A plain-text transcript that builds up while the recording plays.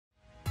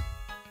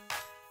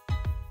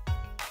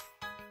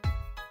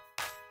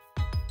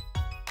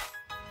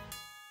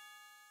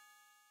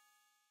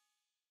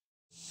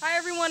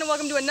everyone, and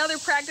welcome to another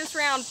practice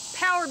round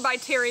powered by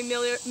Terry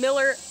Miller,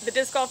 the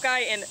disc golf guy,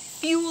 and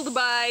fueled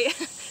by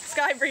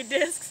Skybreed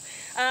Discs.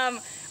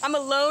 I'm a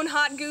lone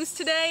hot goose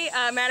today.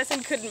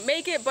 Madison couldn't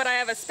make it, but I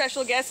have a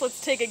special guest.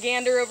 Let's take a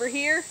gander over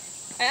here.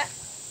 Eric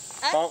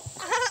Oakley.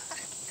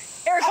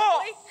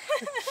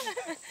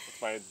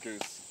 It's my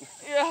goose.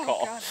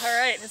 Oh, God. All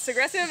right, it's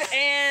aggressive,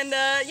 and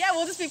yeah,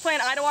 we'll just be playing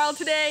Idlewild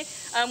today.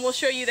 We'll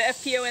show you the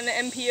FPO and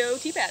the MPO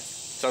tee pads.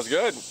 Sounds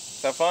good.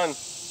 Have fun.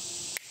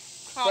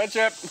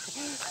 Friendship.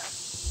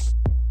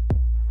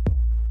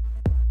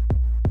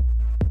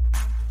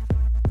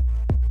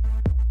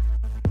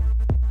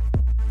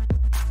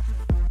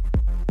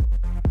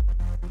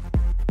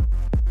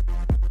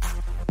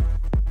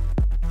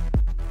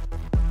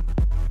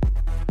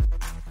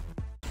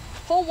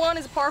 Hole 1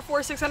 is a par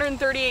 4,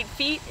 638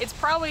 feet. It's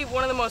probably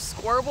one of the most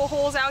scoreable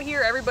holes out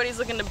here. Everybody's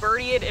looking to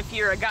birdie it. If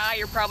you're a guy,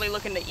 you're probably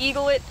looking to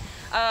eagle it.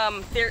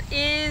 There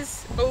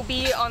is OB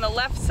on the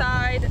left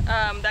side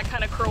that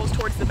kind of curls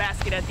towards the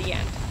basket at the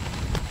end.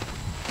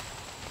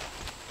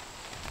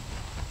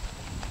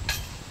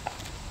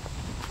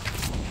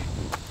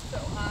 So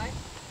high.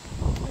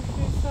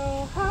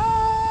 So high.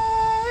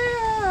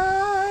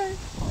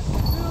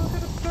 Look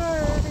at a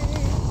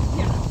birdie.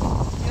 Yeah,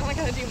 you're not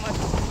gonna do much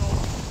with this hole.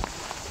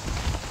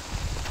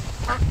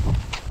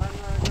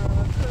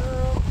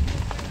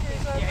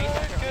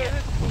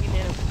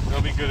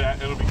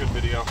 It'll be good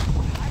video.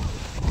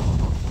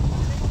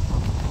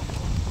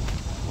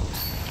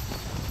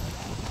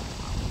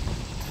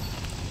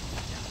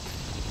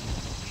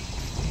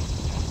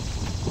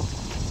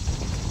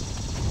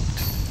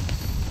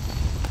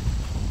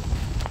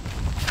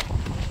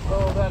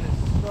 Oh, that is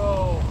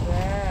so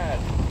bad.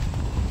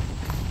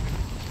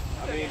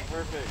 I mean,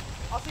 perfect.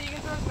 Also, you can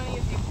throw as many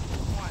as you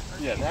want.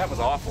 Yeah, that was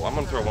awful. I'm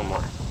gonna throw one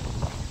more.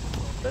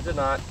 That did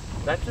not.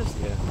 That just.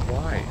 Yeah.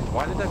 Why?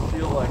 Why did that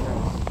feel like I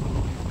was?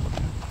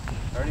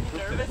 I already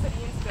pooped it. Nervous that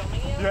Ian's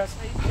filming you? Yes.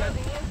 Are you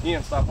judging you?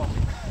 Ian, stop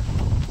watching.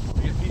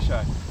 You get pee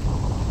shy.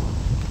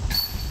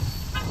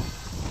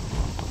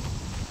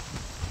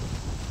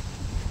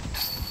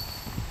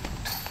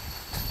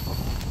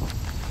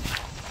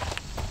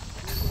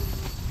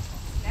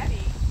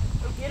 Snappy.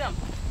 Oh, get him.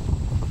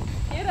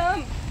 Get him.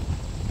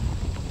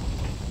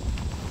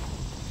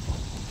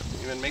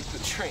 Didn't even make the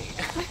train.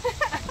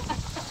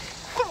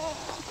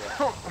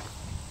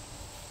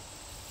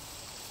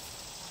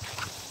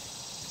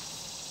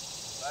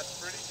 That's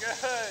pretty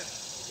good.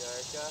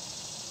 Erika.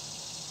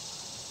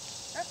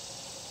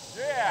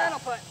 Yeah. Final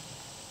putt.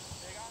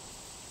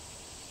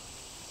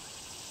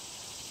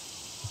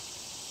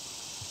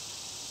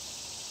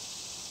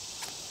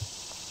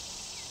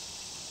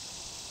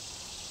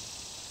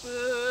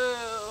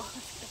 Whoa.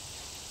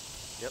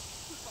 Yep.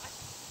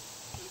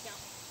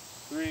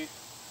 3,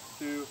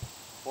 2,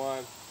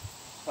 1.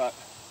 Putt.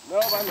 No,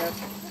 I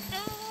missed.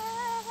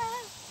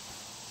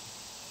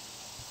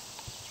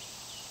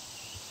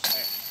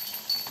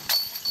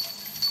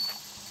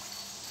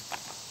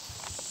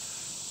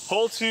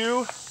 Hole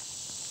 2,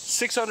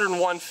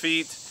 601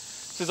 feet.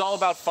 This is all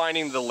about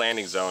finding the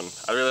landing zone.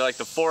 I really like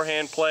the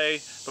forehand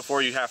play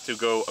before you have to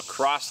go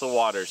across the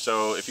water.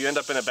 So if you end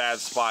up in a bad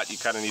spot, you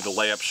kind of need to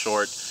lay up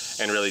short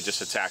and really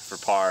just attack for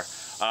par.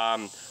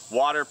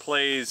 Water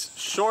plays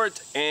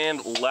short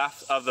and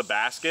left of the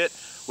basket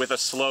with a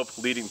slope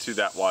leading to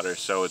that water.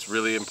 So it's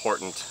really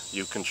important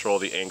you control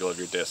the angle of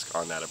your disc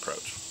on that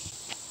approach.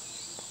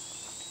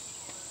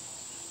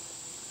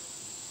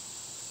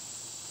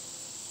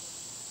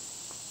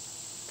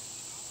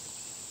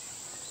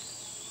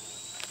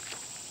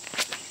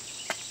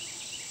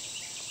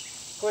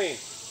 Clean.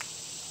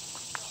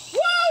 Woo!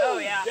 Oh,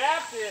 yeah.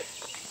 Gapped it.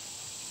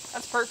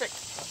 That's perfect.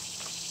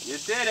 You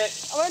did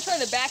it. I want to try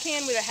the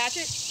backhand with a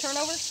hatchet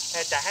turnover.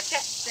 It's a hatchet.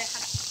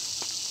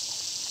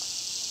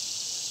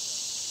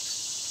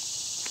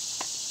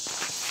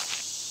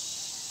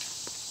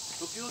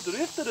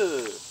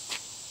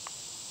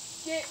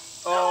 Get.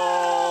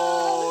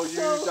 Oh, you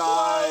so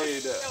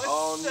died. Close.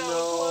 Oh so no.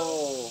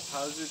 Close.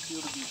 How does it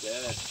feel to be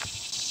dead?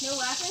 No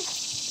laughing?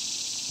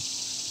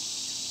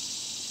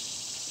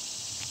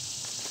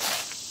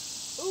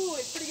 Ooh,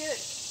 it's pretty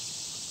good.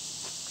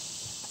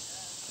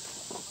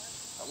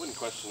 I wouldn't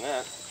question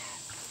that.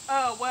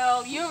 Oh,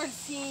 well, you haven't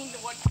seen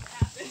what can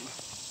happen.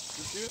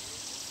 Just do it.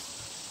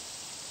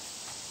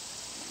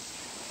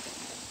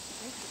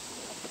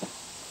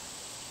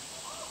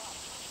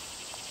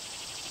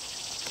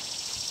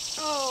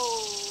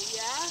 Oh,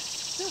 yeah?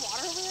 Is there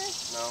water over there?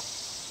 No.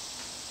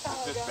 Oh,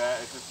 It's just God.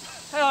 bad. It's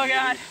just Oh,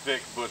 God.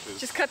 thick bushes.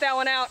 Just cut that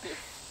one out.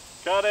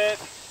 Cut it.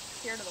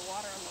 Scared of the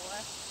water on the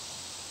left.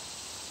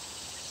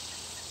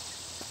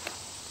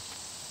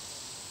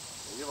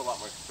 You have a lot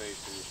more space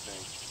than you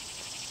think.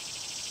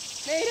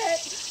 Made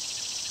it!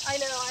 I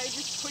know, I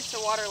just pushed the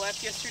water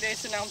left yesterday,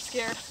 so now I'm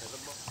scared.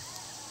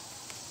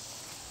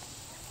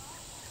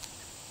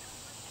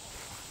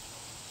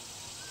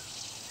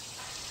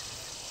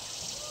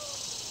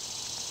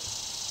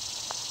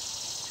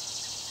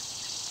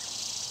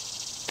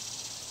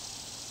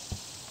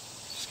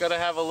 Just gotta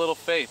have a little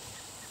faith.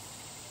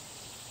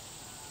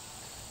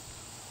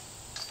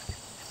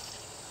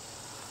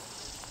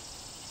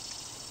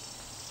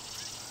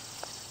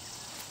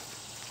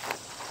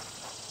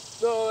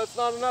 That's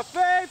not enough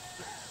faith.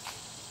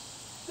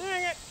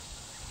 Dang it.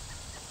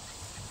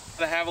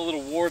 To have a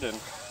little warden.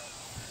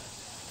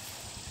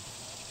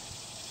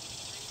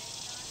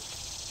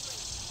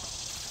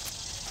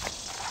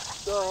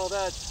 Oh,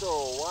 that's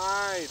so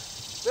wide.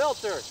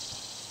 Filter.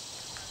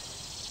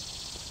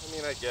 I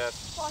mean, I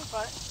guess. Long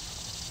putt.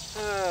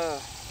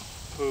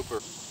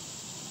 Pooper.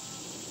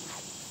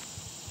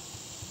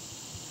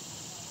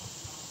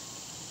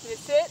 Did it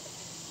sit?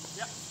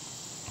 Yep.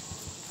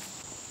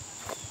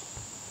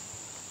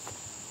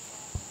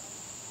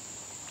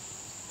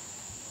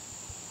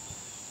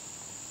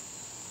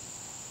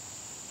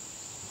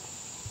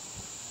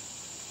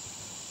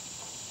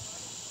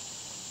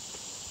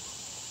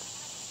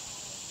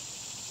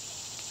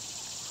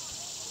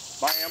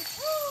 Bam.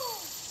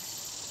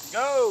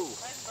 Go.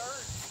 Nice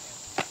bird.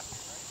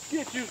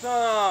 Get you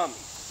some.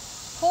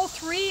 Hole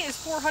 3 is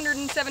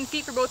 407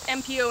 feet for both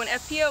MPO and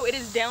FPO. It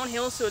is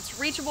downhill, so it's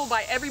reachable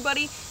by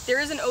everybody. There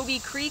is an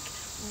OB creek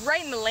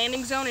right in the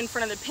landing zone in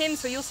front of the pin,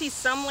 so you'll see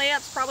some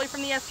layups probably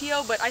from the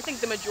FPO, but I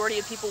think the majority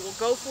of people will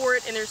go for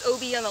it, and there's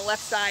OB on the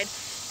left side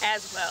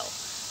as well.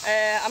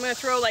 I'm going to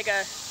throw like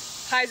a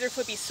hyzer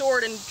flippy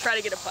sword and try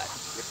to get a putt.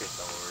 Get your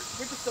sword.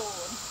 With the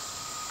sword.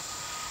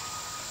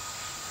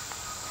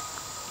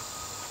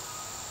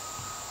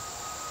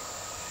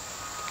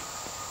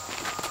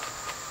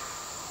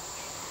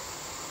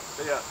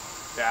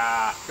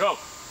 Yeah, go.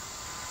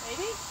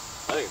 Maybe?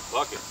 I think it's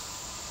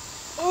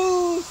buckets.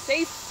 Ooh,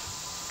 safe.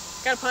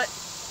 Got a putt.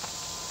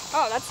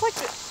 Oh, that's like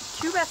the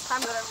 2 best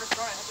times I've ever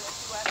thrown it. That's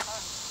like 2 best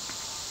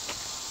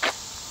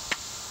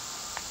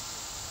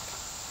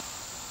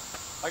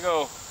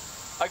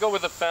times. I go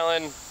with a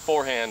felon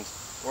forehand,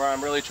 where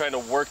I'm really trying to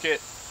work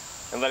it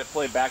and let it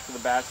play back to the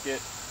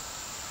basket.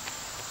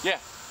 Yeah,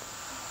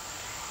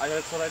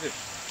 that's what I do.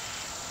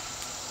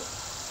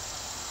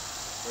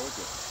 Very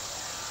good.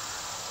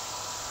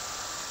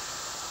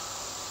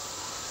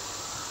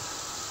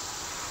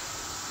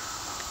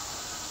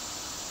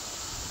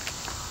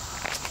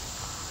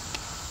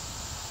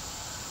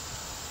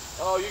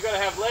 Oh, you gotta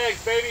have legs,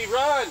 baby,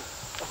 run!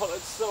 Oh,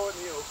 that's so in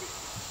the OB.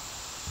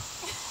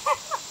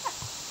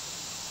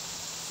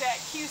 That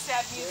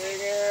Q-Sat music.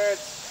 Dang it!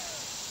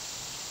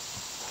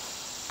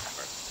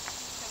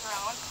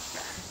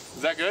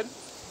 Is that good?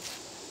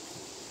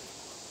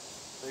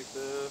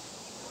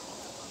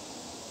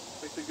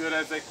 Take the good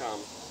as they come.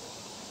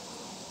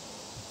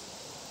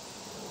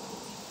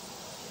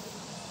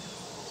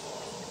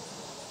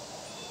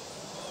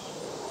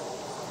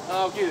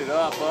 Oh, get it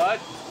up, bud.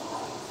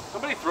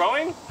 Somebody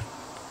throwing?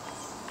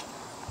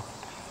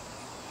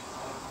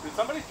 Did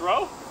somebody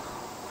throw? I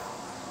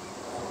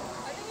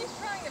think he's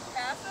trying to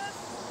pass us.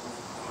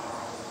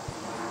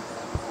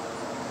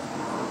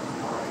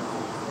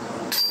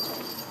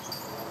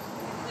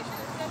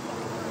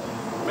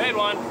 Made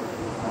one.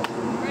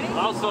 Ready?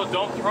 Also,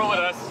 don't throw at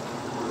us.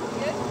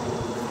 Good.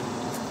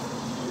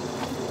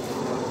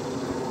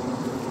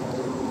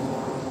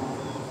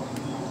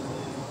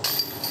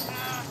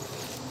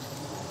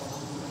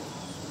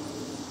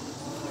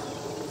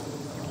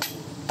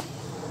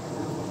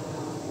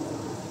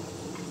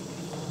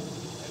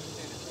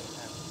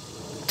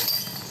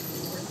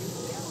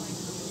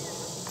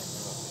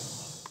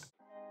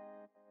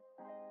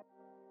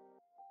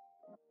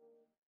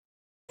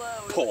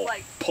 Pull,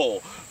 like,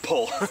 pull,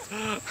 pull.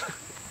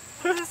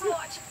 just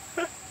watch.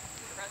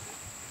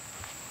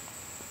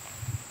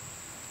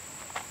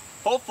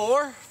 Hole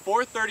 4,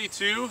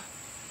 432.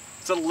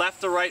 It's a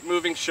left to right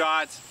moving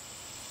shot.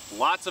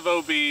 Lots of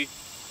OB.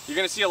 You're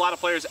gonna see a lot of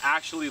players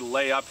actually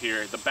lay up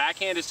here. The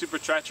backhand is super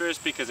treacherous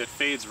because it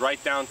fades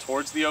right down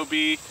towards the OB.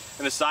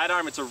 And the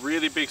sidearm, it's a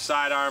really big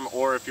sidearm,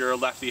 or if you're a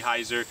lefty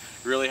hyzer,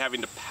 you're really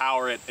having to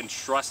power it and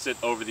trust it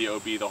over the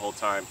OB the whole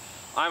time.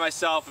 I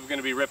myself am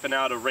gonna be ripping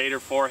out a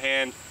Raider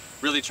forehand,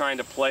 really trying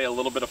to play a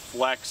little bit of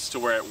flex to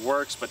where it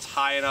works, but it's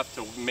high enough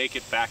to make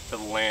it back to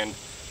the land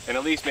and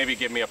at least maybe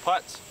give me a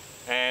putt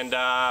and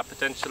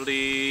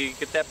potentially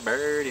get that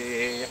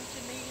birdie.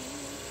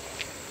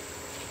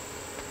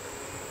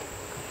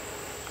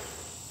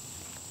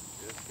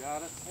 Just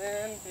gotta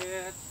send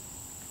it.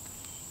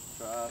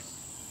 Trust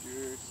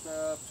your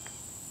stuff.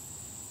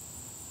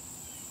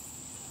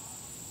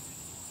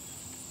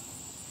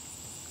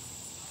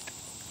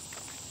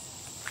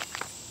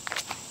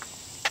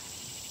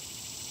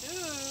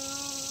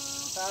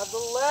 Have the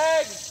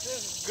legs,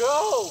 just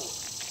go.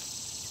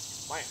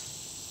 Wham.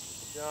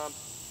 Jump.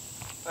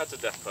 That's a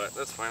death putt,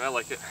 that's fine, I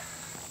like it.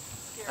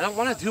 I don't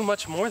want to do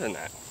much more than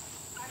that.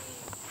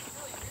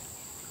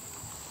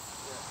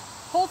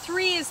 Hole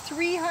 3 is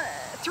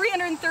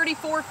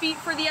 334 feet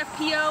for the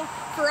FPO.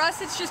 For us,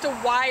 it's just a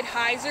wide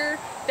hyzer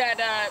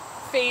that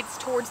fades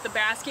towards the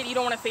basket. You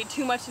don't want to fade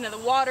too much into the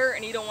water,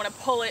 and you don't want to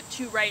pull it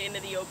too right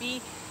into the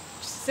OB.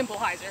 Just a simple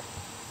hyzer.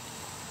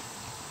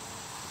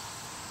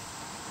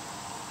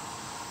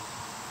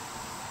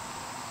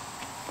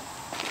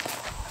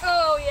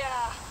 Oh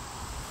yeah,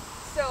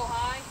 so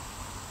high.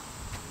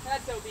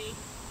 That's OB.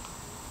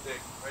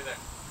 Big, right there.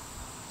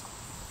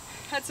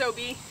 That's OB.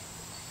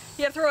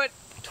 You have to throw it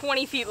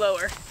 20 feet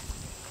lower.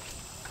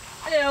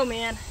 Oh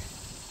man,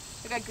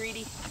 I got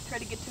greedy. Try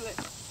to get to it.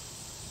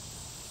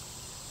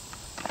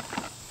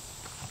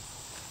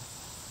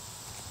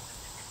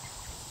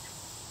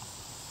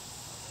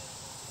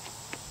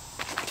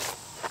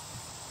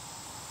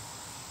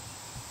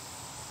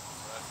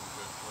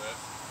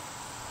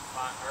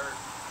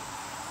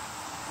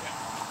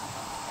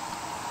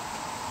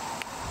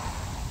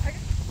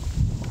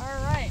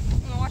 Alright, I'm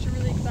gonna watch a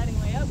really exciting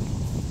layup.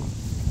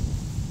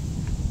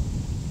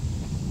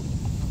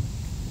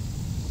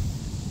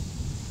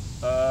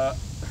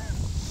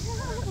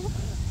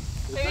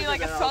 Maybe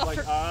like a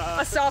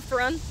soft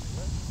run.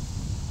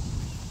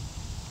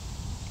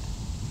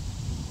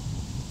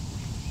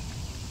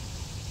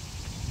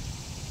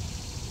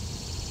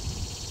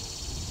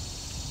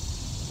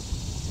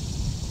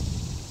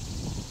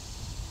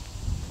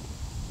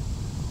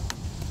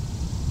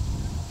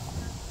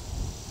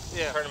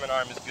 Yeah. Tournament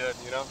arm is good,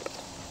 you know?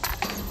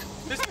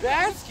 This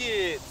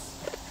baskets!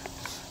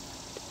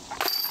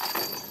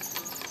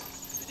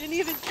 You didn't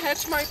even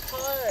catch my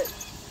putt.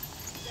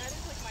 That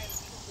is like my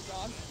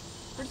dog.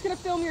 We're just gonna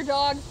film your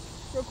dogs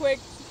real quick.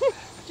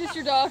 Just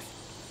your dogs.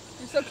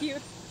 You're so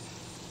cute.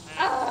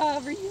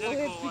 Ah, reel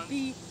it,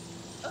 baby.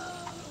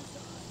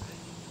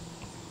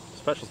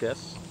 Special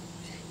guests.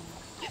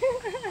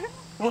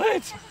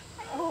 What?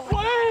 Oh,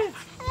 What?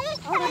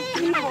 oh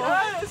people.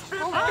 Yes,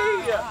 Oh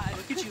my God.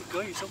 Look at you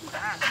go, you're so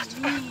fast.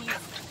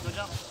 Jeez. Go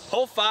jump.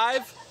 Hole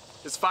 5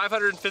 is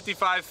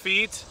 555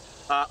 feet.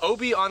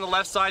 OB on the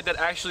left side that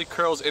actually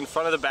curls in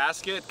front of the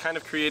basket, kind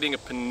of creating a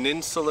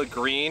peninsula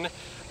green.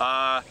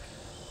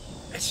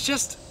 It's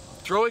just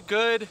throw it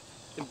good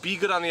and be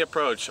good on the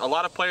approach. A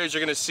lot of players are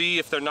going to see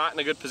if they're not in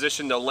a good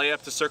position, they'll lay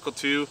up to circle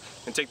 2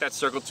 and take that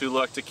circle 2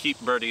 look to keep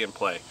birdie in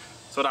play.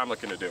 That's what I'm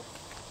looking to do.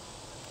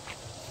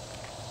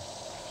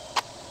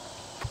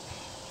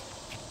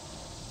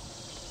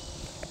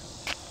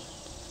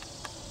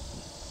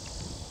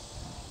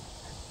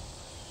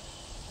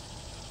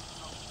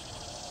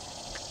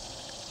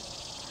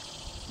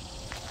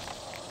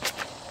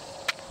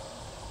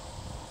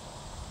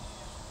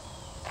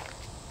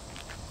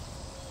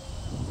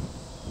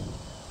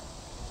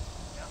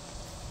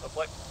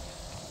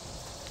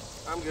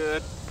 I'm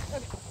good.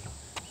 Okay.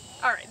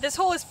 All right, this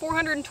hole is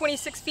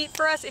 426 feet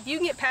for us. If you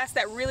can get past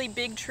that really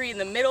big tree in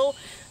the middle,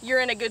 you're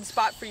in a good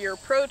spot for your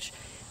approach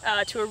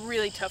to a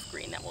really tough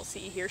green that we'll see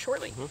here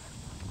shortly. Mm-hmm.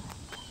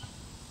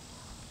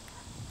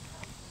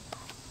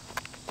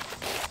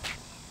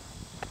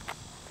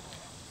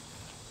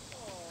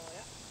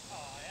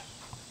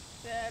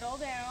 Settle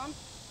down.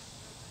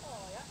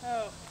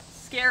 Oh,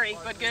 scary,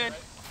 but good.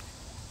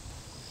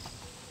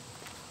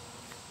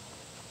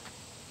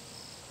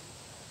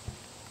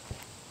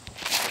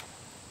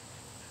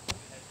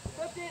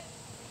 Flipped it.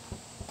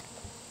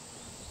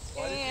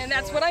 And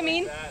that's what I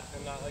mean.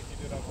 And not like you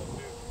did on hole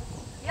 2.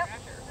 Yep.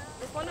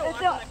 It's fun to watch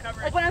So, on the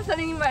cover. like when I'm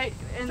studying my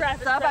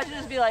Traffic, stuff, I traffic. should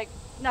just be like,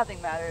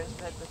 nothing matters.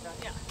 But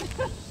Yeah.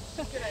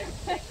 Good idea.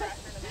 Take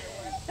pressure no matter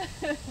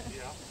what.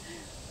 Yeah.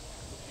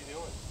 What are you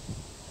doing?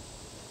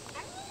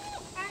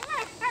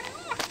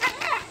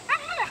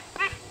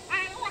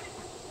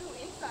 Ooh,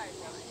 inside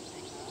one.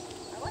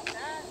 I like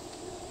that.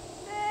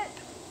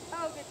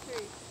 Oh, good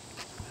tree.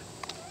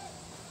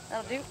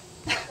 that'll do.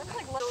 That's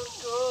like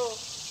let's Go.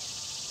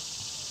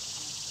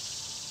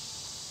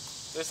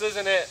 This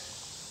isn't it.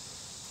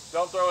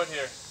 Don't throw it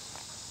here.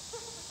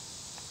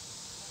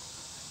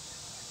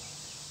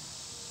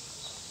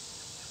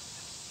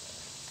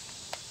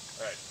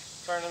 All right,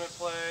 tournament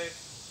play.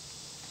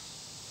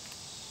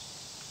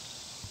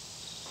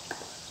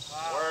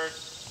 Wow. Word.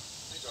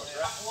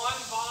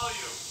 One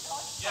volume.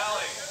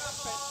 Yelling.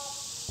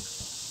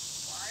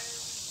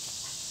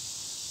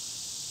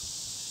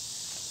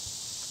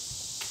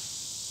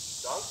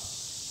 Dunk?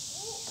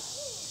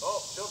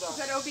 Oh, chill down. Is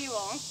that OB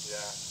long?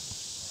 Yeah.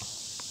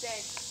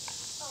 Dang.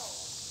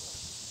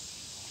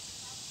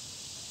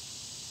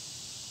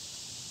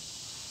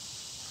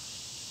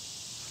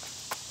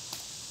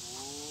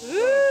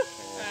 Ooh.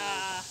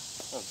 Ah.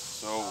 That's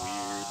so weird.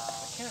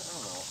 I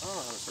don't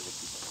know how to circle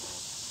people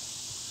anymore.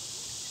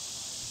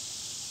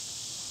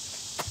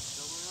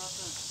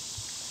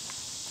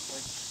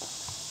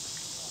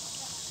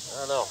 I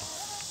don't know.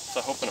 It's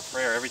a hope and a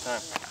prayer every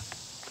time.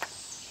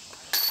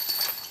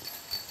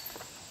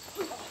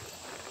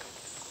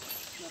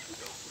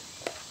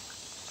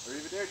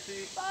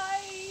 Arrivederci.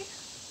 Bye.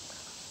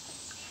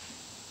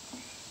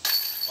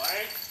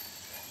 Bye.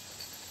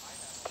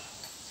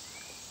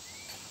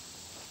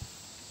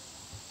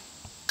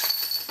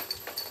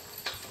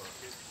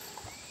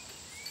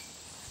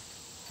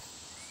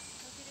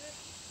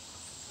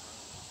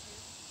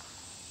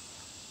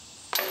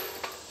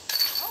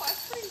 Oh,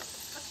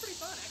 that's pretty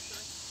fun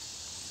actually.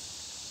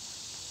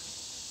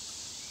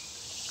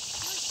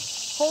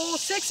 Hole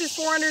 6 is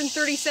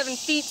 437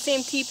 feet,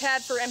 same tee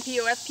pad for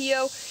MPO,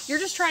 FPO. You're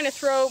just trying to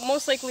throw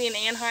most likely an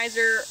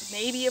Anheuser,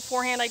 maybe a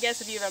forehand I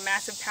guess if you have a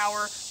massive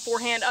power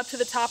forehand up to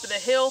the top of the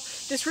hill.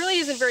 This really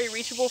isn't very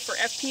reachable for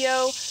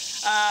FPO.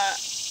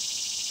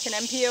 Can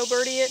MPO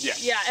birdie it? Yeah.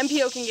 Yeah,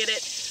 MPO can get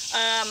it.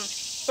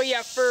 But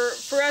yeah,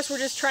 for us, we're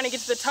just trying to get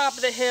to the top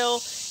of the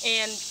hill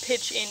and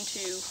pitch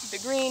into the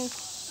green.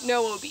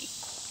 No OB.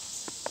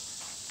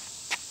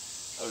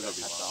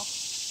 That's all.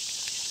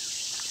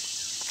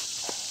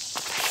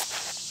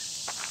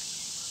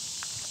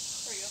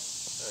 There you go.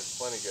 That's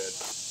plenty good.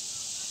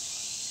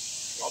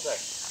 All day.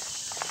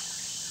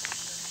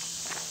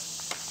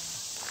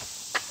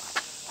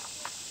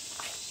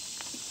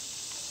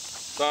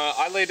 So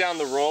I lay down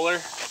the roller.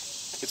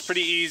 It's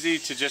pretty easy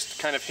to just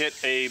kind of hit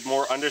a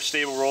more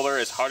understable roller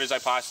as hard as I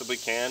possibly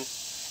can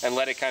and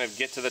let it kind of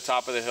get to the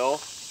top of the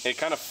hill. It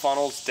kind of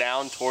funnels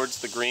down towards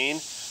the green,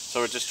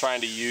 so we're just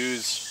trying to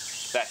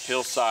use that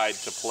hillside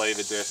to play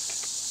the disc.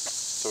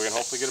 So we're gonna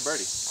hopefully get a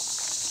birdie.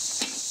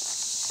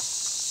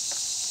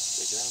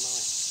 Get out of my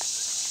way.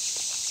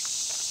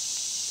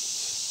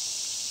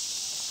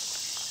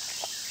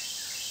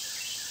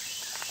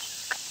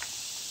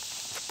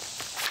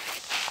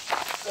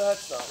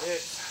 That's not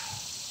it.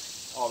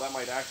 Oh, that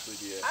might actually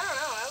be it. I don't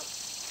know.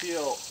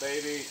 Peel,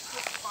 baby. It's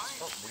fine.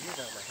 It's so weird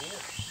on my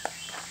hand.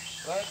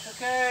 But it's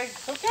okay.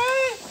 It's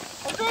okay.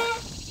 Okay.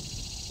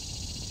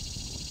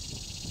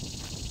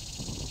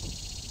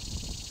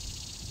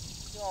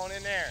 Going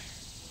in there.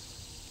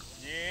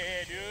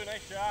 Yeah, dude.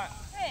 Nice shot.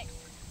 Thanks.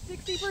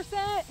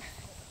 60%.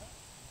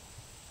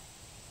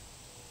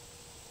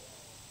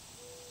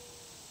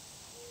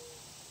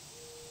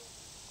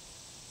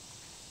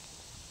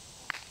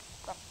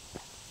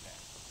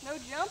 No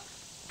jump?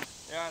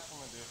 Yeah, that's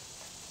what I'm gonna do.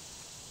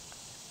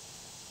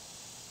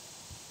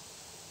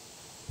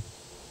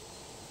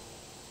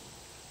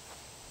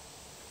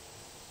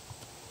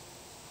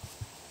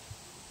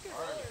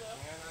 Alright,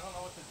 man, I don't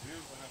know what to do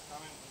when it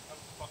comes to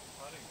fucking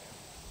putting, man.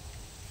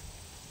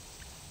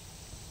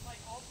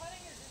 Like all putting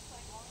or just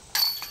like long?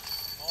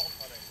 All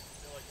putting. I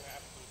feel like an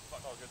absolute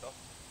fuck. Oh, good though.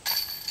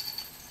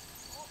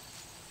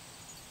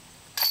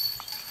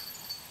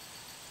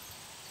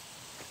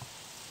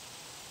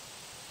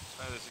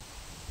 Try this again.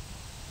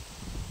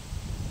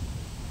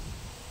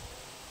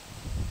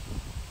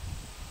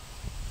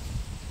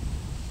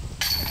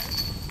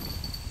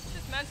 It's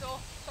just mental.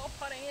 That's all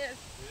putting is.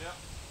 Yeah.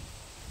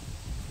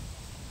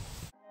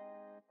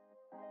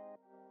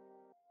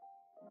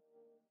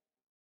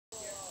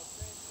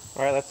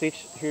 All right, let's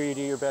each hear you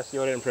do your best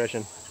Yoda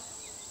impression.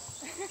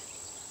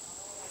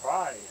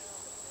 Try.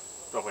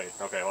 Oh wait,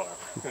 okay, hold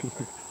on.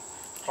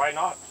 Try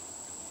not.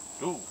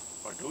 Do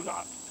or do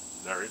not.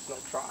 There is no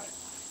try.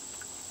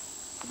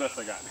 The best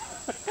I got.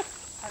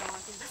 I don't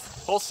want to do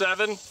this. Hole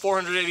 7,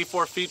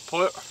 484 feet,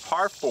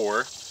 par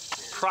 4.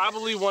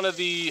 Probably one of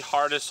the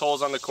hardest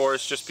holes on the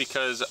course just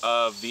because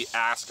of the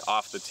ask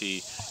off the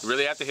tee. You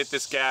really have to hit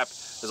this gap.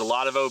 There's a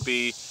lot of OB.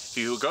 If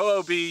you go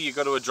OB, you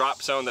go to a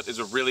drop zone that is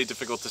really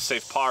difficult to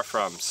save par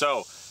from.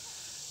 So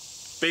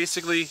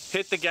basically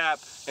hit the gap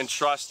and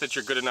trust that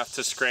you're good enough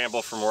to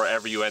scramble from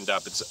wherever you end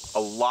up. It's a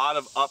lot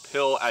of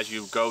uphill as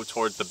you go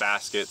towards the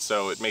basket,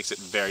 so it makes it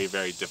very,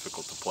 very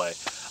difficult to play.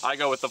 I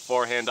go with the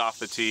forehand off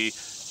the tee,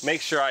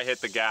 make sure I hit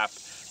the gap,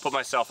 put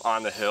myself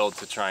on the hill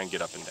to try and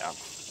get up and down.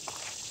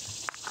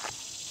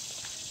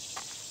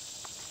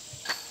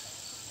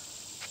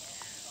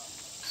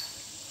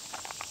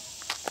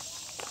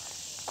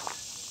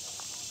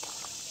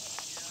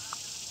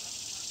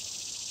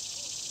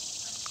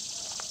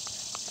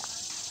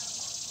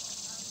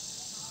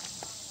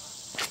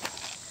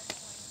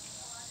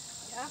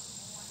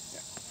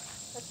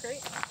 That's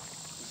great.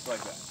 Just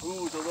like that.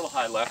 Ooh, it's a little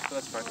high left, but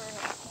that's fine.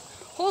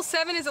 Hole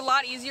 7 is a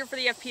lot easier for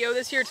the FPO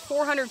this year. It's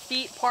 400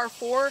 feet, par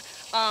 4.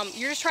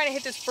 You're just trying to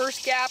hit this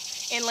first gap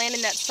and land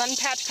in that sun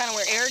patch, kind of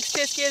where Eric's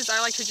disc is.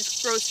 I like to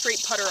just throw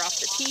straight putter off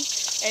the tee,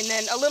 and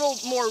then a little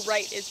more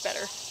right is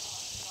better.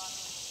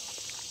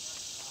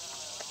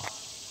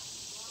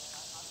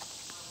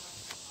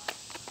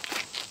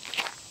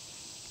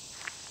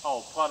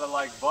 Oh, putter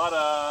like butter.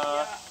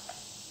 Yeah.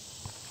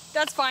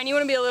 That's fine. You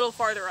want to be a little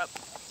farther up.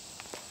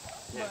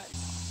 Yeah. But.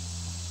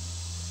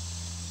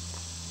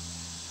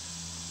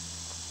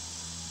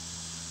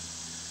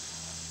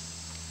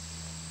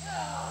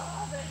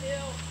 Oh, the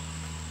hill.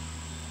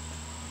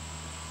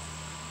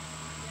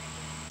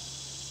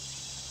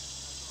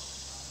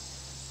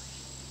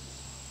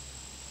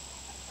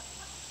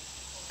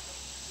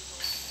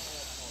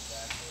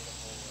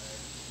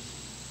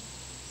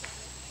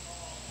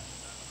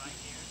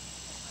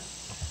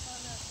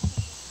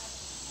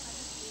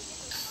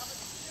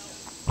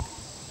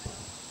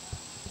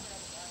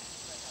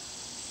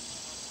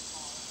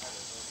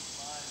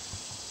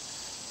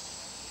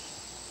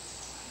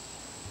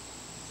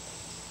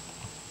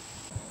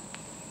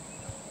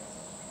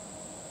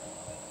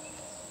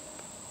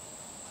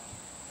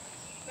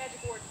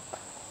 Magic board.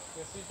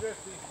 Drifty,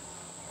 drifty.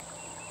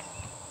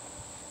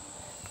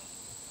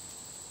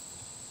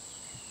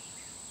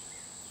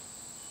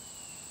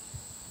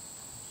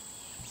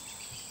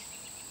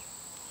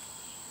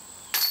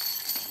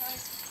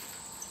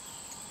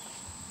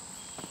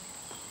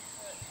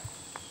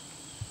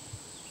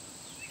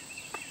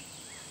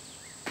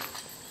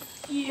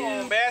 You Come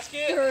on,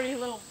 basket. dirty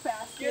little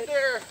basket. Get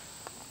there.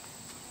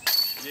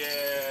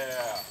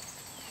 Yeah.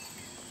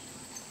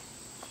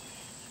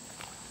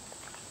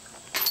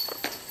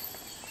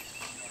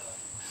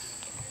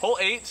 Hole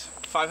 8,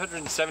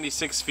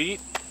 576 feet.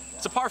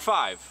 It's a par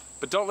 5,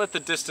 but don't let the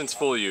distance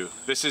fool you.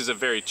 This is a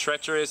very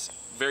treacherous,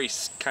 very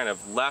kind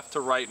of left to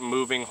right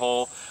moving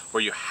hole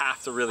where you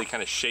have to really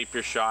kind of shape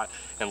your shot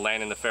and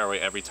land in the fairway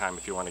every time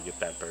if you want to get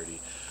that birdie.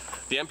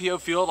 The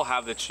MPO field will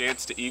have the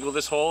chance to eagle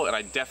this hole, and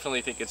I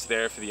definitely think it's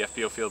there for the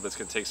FPO field, but it's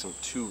going to take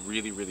two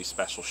really, really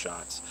special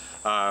shots.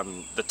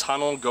 The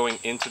tunnel going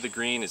into the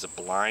green is a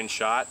blind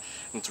shot,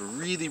 and it's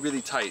really,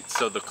 really tight.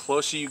 So the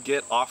closer you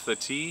get off the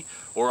tee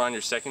or on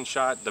your second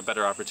shot, the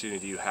better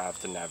opportunity you have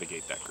to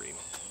navigate that green.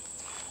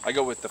 I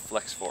go with the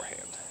flex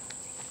forehand.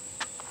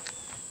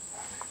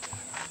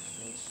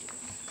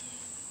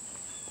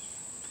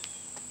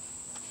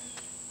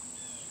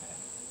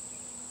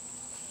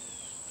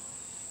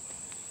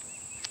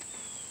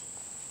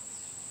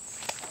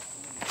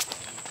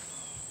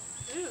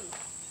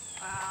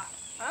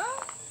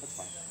 That's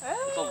fine.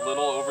 It's a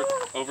little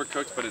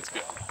overcooked, but it's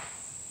good.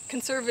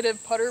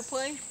 Conservative putter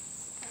play.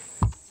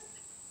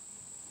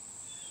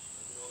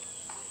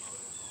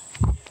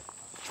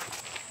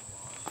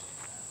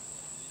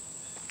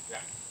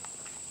 Yeah.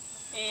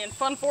 And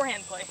fun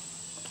forehand play.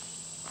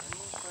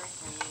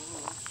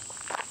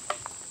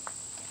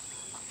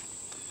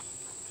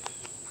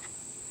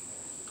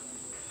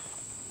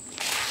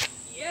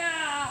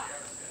 Yeah!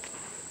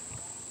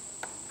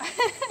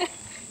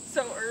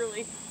 So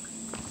early.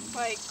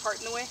 My cart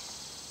in the way?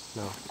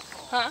 No.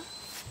 Huh?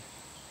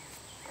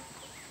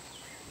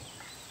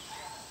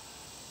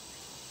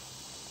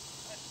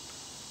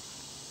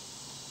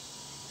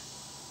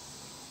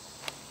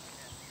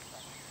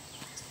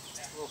 A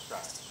little shy.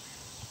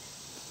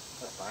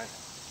 That's fine.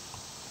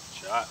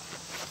 Shot.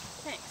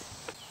 Thanks.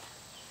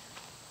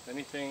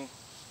 Anything,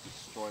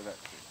 destroy that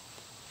tree.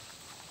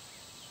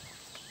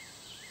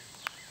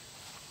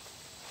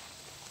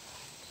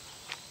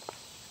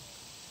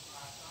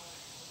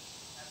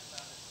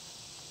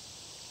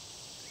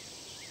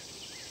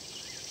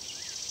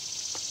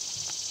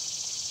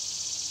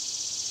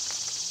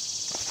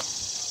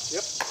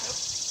 Yep.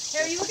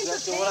 Hey, are you looking for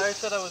Exactly pink? what I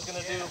said I was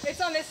gonna do.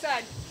 It's on this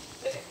side.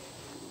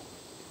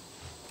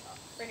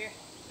 Right here.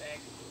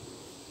 Thanks.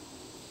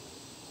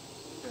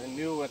 I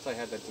knew once I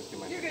had that disc in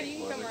my You're hand. good, you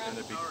can come around.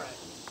 All right.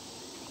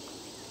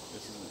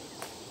 This is it.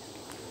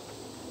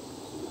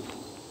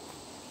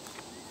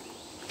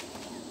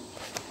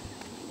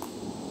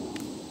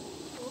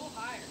 A little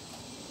higher.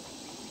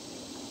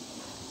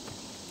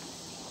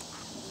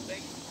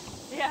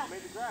 Yeah.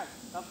 Made the grass.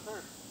 Up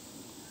third.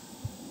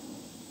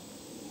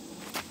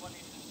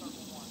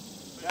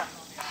 Yeah.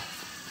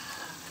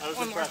 I was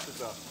One more. impressed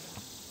though.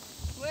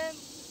 When?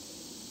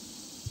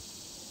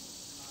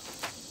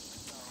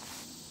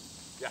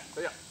 Yeah,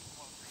 so yeah.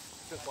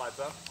 Just slides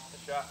up.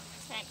 Good shot.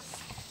 Thanks.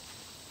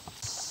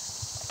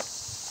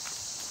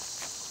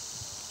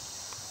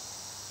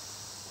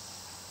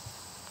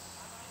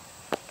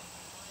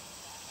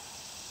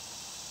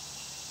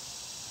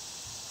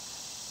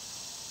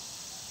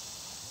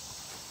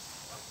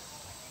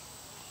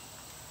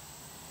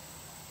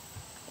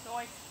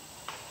 Noise.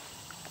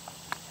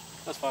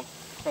 That's fun.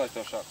 I like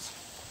those shots.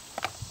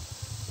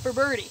 For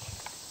birdie.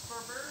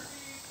 For birdie.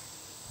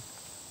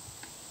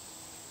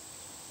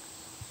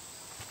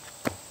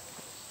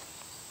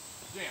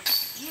 Jam.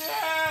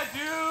 Yeah,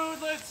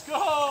 dude, let's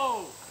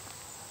go!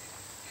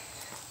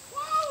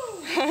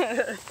 Woo!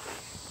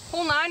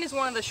 Hole 9 is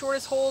one of the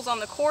shortest holes on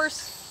the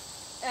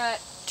course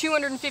at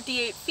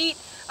 258 feet.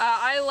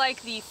 I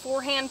like the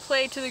forehand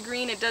play to the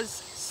green. It does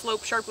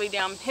slope sharply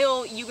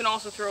downhill. You can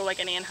also throw like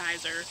an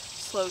Anheuser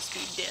slow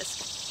speed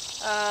disc.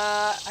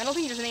 I don't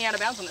think there's any out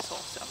of bounds on this hole,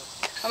 so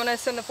I'm gonna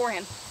send the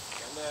forehand.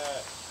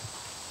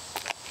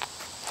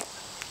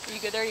 Are you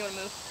good there? You wanna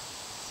move?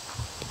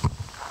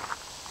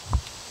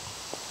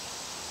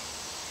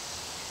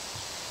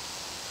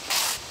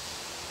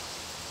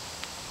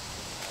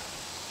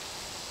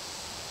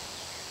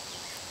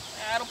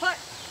 That'll putt.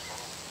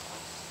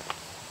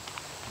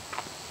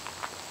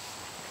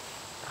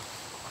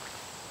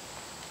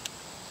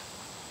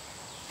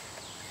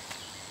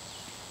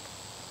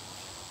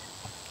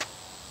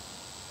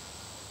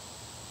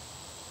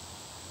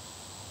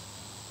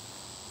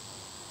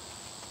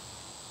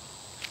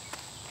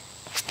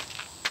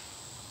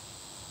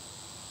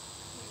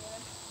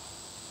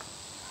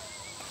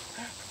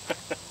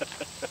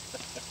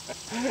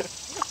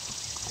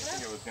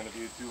 It was going to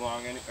be too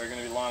long, or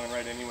going to be long and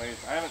right anyways.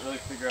 I haven't really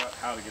figured out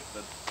how to get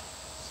the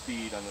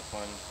speed on this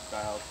one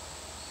dialed.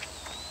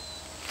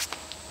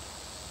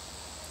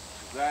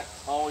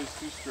 That's always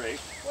too straight.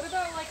 What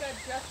about like a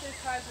Justice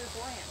Kaiser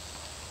forehand?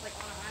 Like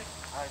on a high?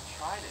 I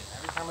tried it.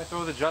 Every time I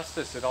throw the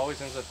Justice, it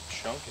always ends up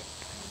chunking.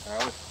 I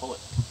always pull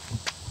it.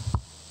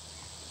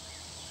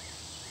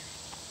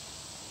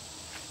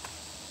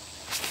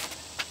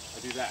 I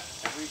do that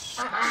every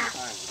time. I'm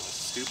a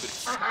stupid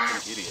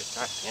fucking idiot.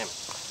 God damn it.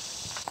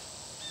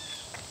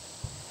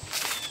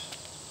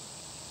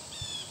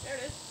 There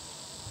it is.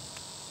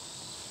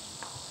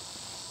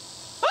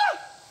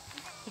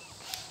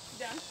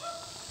 Done.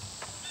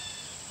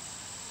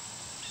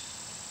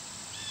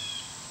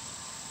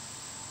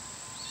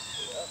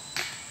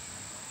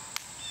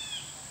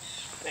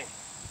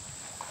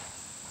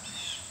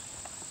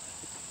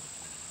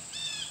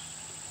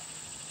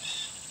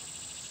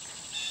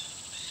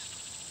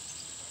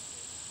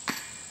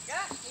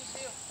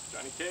 too.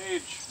 Johnny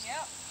Cage.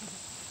 Yep.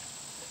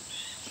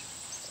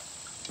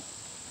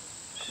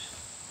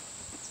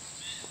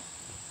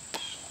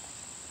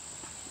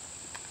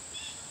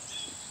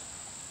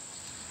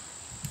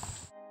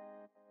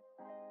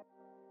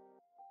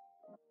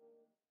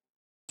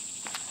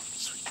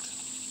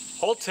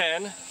 Hole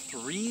 10,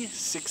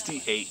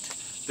 368.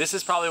 This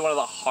is probably one of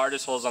the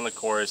hardest holes on the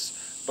course.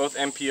 Both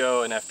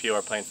MPO and FPO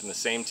are playing from the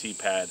same tee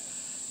pad.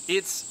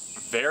 It's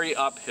very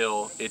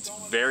uphill, it's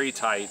very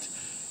tight.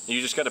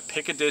 You just gotta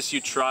pick a disc you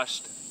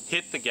trust,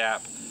 hit the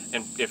gap,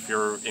 and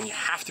you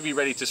have to be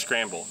ready to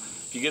scramble.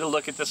 If you get a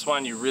look at this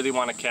one, you really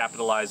wanna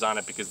capitalize on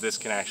it because this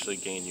can actually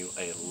gain you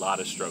a lot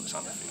of strokes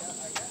on the field.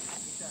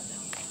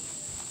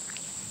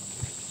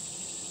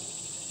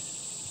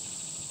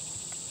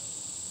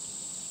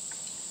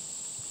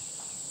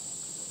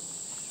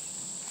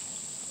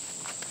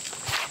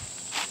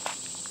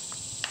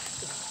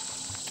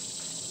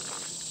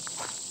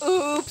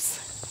 Oops.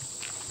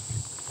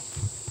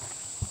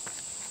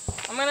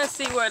 I'm gonna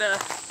see what a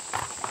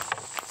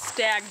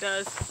stag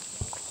does.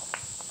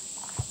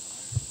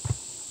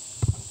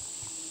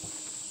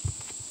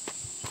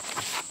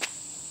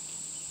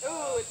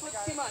 Ooh, it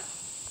flips too much.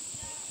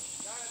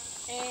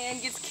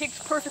 And gets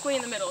kicked perfectly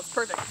in the middle. It's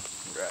perfect.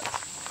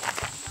 Congrats.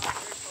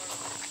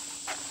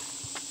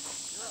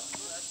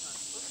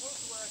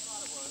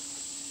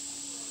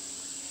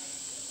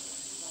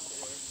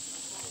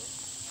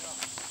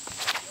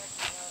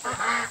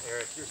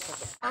 Eric, you're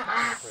such a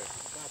prick.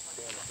 God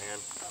damn it, man.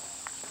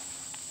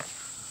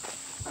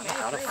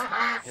 How to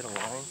hit a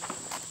line?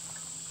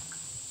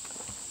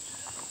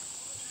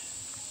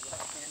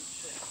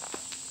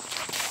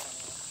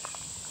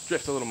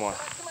 Drift a little more.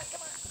 Come on,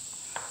 come on.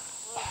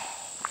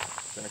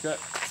 Gonna cut.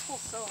 This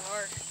feels so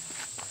hard.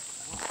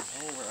 I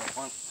don't know where I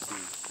want to be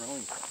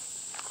throwing from.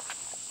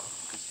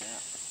 This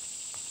gap.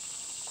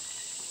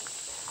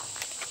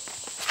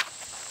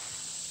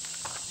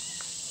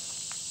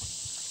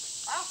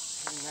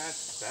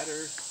 That's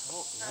better.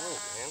 Oh no,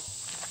 man.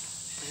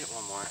 Hit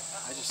one more.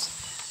 I just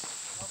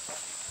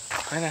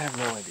kind of have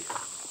no idea.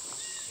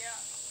 Yeah,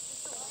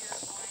 it's a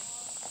weird line.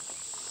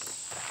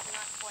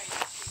 Not quite.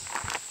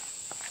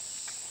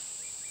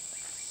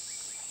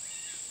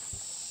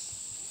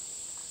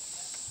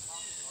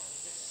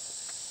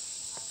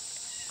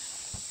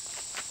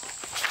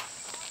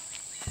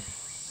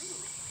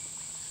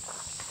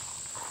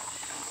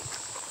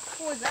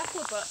 What was that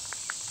flip up?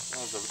 That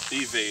was an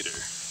evader.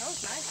 That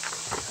was nice.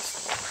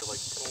 Like,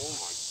 oh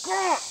my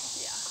god!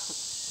 Yeah.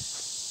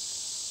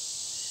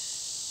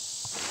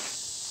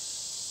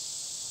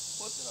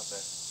 What's it up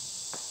there?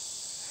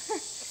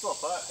 That's still a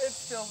putt.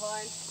 It's still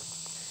fine.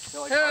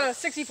 You know, like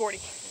 60-40.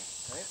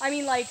 Right? I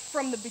mean, like,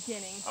 from the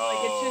beginning. Oh,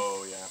 like, it's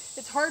just, yeah.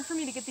 it's hard for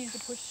me to get these to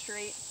push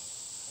straight.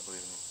 I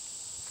believe in you.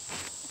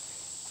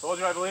 Told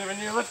you I believe in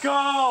you. Let's go!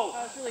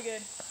 Oh, it's really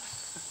good.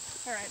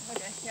 All right,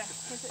 okay, yeah.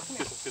 That's it. Come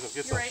here.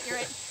 You're right, you're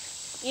right.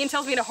 Ian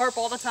tells me to harp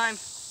all the time.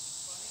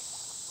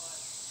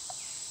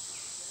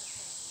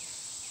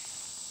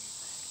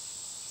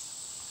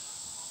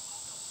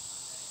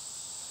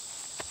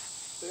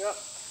 Stay up.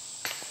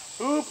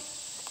 Hoop.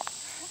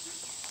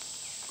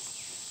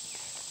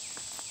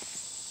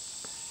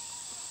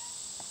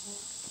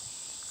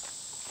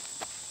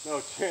 No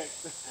chance.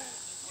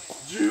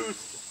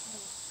 Juice.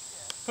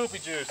 Poopy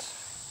juice.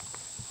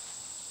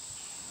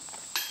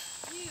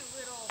 You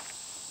little...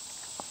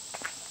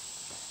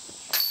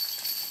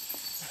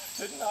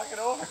 Didn't knock it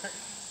over.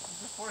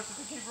 Just forced it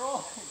to keep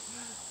rolling.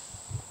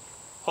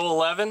 Hole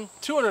 11,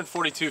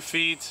 242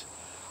 feet.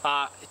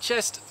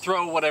 Just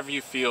throw whatever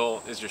you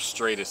feel is your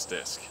straightest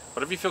disc.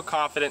 Whatever you feel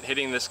confident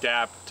hitting this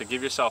gap to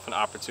give yourself an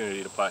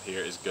opportunity to putt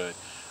here is good.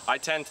 I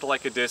tend to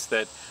like a disc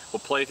that will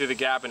play through the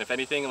gap, and if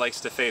anything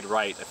likes to fade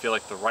right. I feel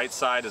like the right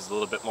side is a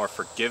little bit more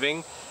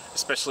forgiving,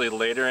 especially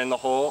later in the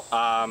hole.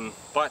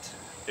 But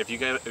if you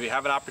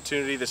have an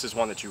opportunity, this is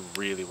one that you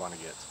really want to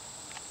get.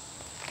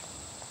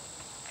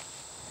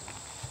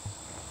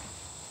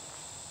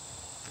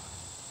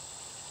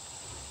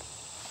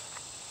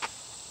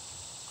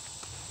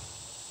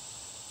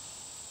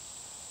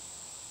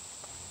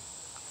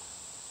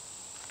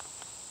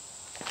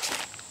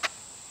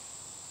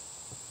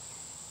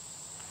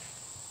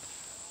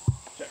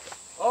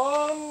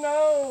 Oh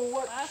no!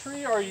 What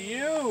tree are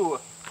you?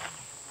 Looks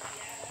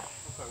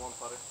like one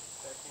putter.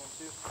 Backhand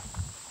too.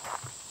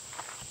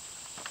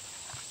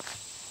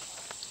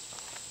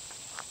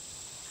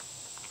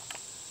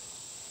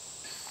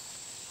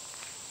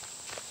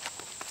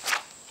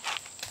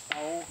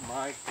 Oh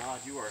my god,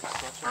 you are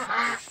such a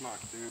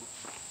schmuck, dude.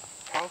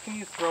 How can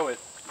you throw it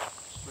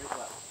straight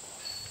left?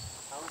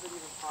 How is it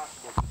even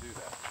possible to do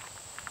that?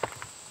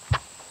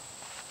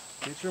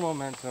 Get your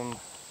momentum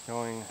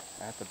going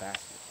at the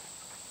basket.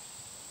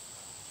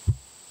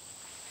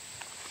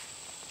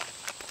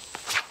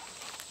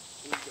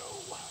 Here we go.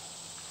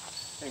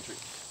 Same tree.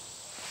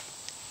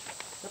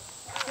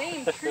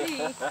 Same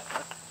tree.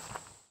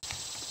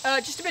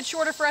 Just a bit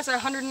shorter for us at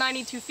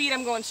 192 feet.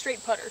 I'm going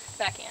straight putter,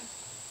 backhand.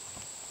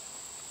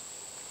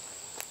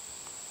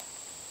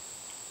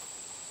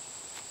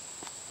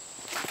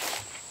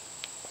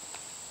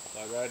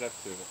 Right up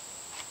to it.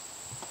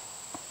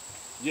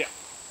 Yeah.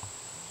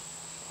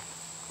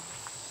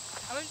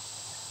 How much?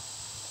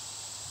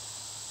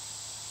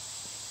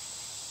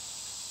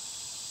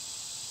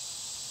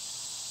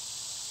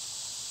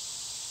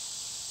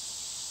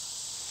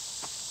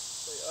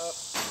 Up.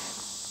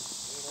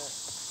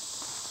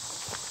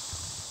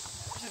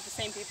 Is it the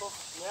same people?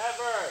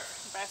 Never.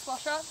 Basketball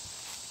shot?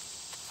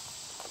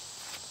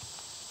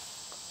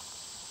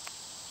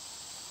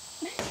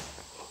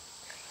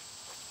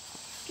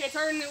 Okay, it's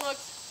harder than it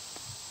looks.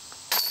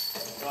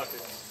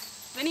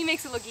 Then he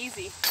makes it look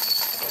easy.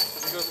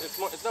 It's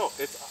more. It's no.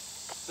 It's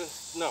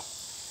this. No.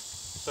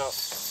 So.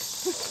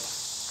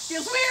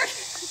 Feels weird.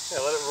 Yeah,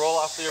 let it roll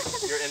off your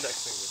index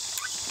finger.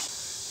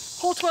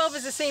 Hole 12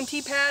 is the same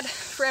tee pad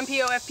for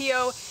MPO,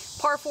 FPO,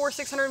 par 4,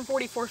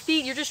 644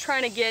 feet. You're just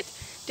trying to get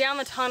down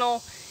the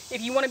tunnel.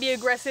 If you want to be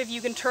aggressive,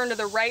 you can turn to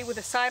the right with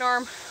a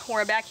sidearm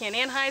or a backhand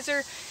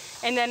anhyzer,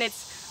 and then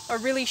it's a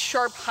really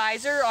sharp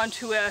hyzer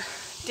onto a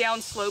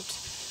downsloped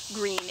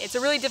green. It's a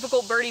really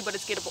difficult birdie, but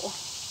it's gettable.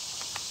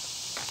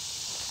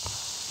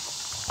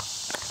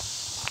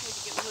 Maybe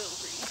get a little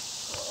green.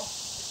 A little.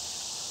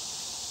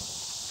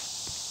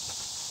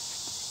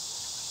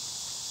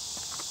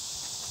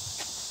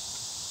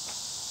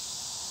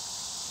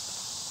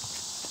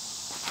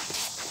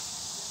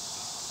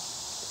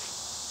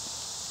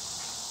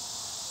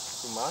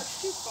 Too much?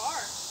 Too far.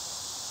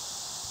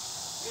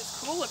 It's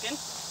cool looking.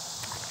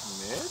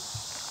 Mid?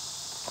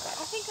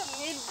 I think a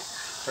mid.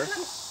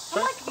 Versus? I'm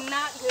like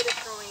not good at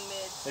throwing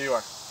mid. Here you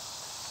are.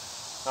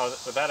 No,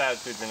 with that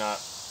attitude, you're not.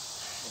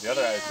 With the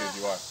other attitude,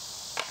 you are.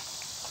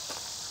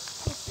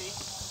 We'll see.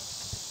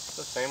 It's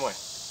the same way.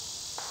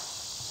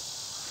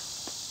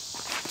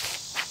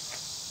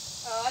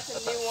 Oh, that's a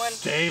new one.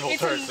 Stable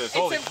Tursus.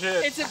 Holy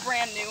shit. It's a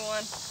brand new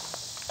one.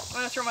 I'm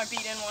gonna throw my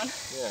beat in one.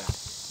 Yeah.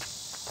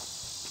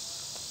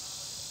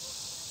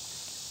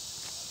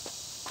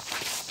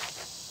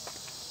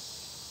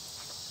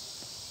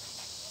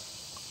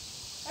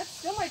 That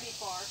still might be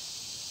far.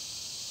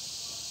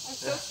 I'm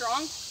so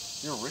strong.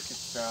 You're wicked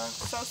strong.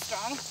 So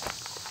strong.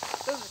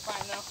 Those are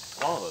fine though.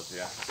 All of those,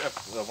 yeah. Except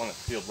the one that's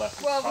peeled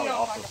left. Well, we probably don't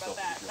also talk still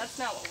about that. pretty good. That's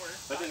not what we're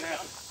That didn't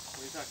talking happen. about.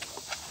 What are you talking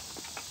about?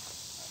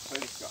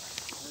 Play the scar.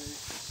 Play the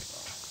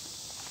scar.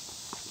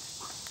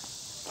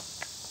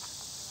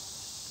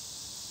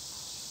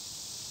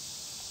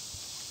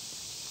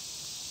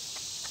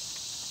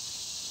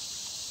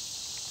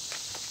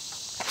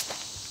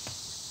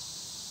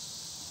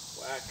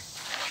 Whack.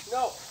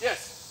 No.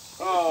 Yes.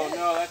 Oh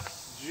no,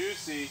 that's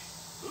juicy.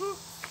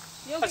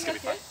 You don't That's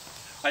think gonna be that's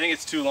fine. I think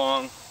it's too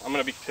long. I'm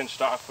gonna be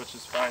pinched off, which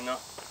is fine though.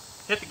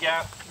 Hit the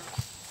gap. good?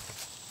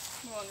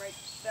 Come on, right,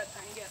 that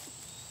tiny gap.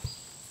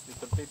 Hit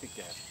the baby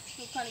gap.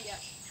 Little tiny gap.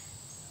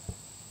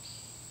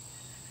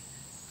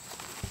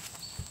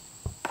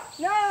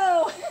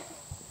 No!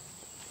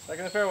 Back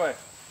in the fairway.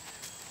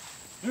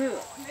 I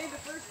made the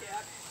first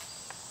gap.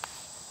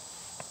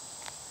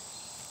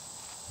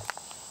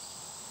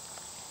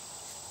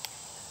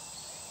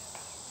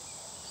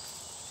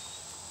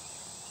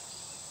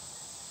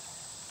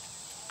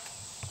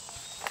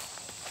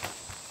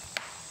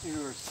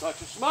 You are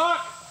such a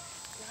schmuck!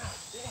 God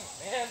dang,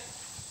 man.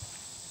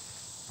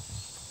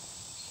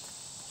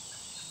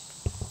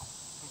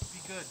 Be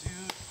good,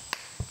 dude.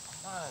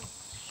 Come on.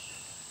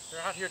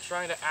 You're out here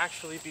trying to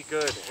actually be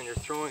good, and you're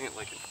throwing it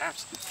like an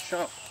absolute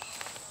chump.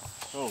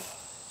 Oh.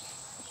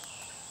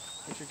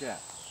 Hit your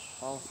gap.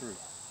 Follow through.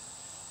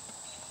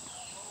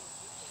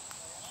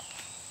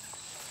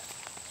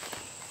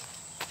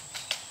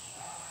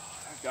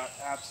 I got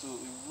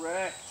absolutely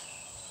wrecked.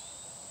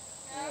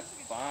 That's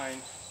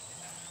fine.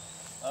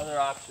 Other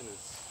option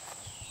is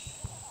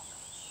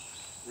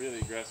really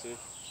aggressive.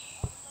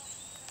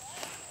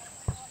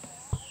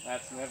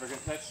 That's never good.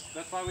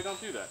 That's why we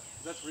don't do that.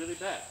 That's really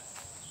bad.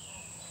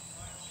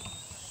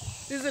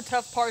 This is a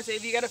tough par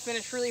save. You gotta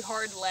finish really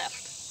hard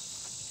left.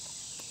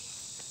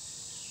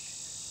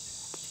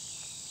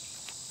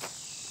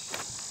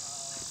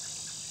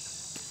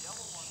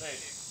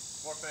 Fade.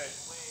 More fade.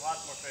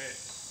 Lots more fade.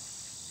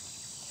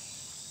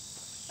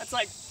 That's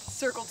like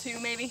circle 2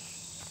 maybe.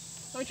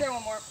 Let me try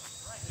one more.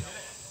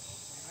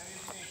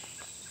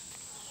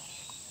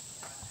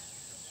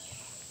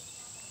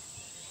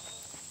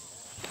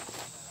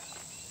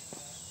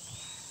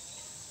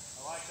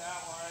 I like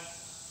that one.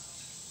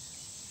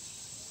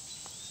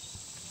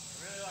 I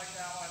really like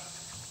that one.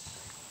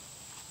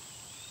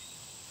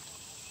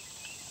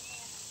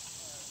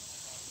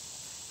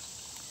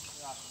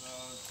 Drop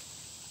those.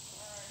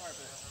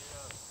 Perfect.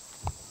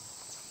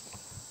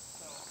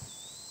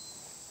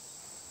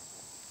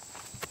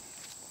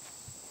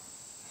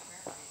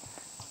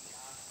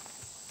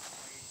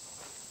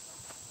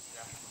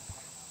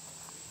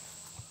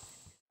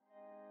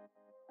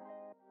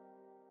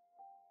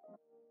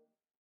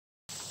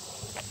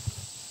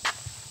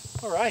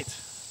 All right.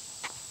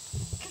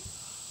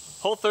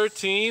 Hole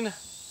 13,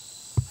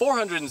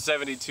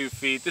 472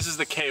 feet. This is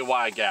the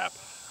KY gap.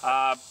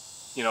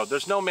 You know,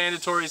 there's no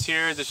mandatories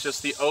here. There's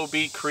just the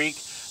OB creek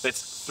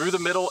that's through the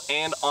middle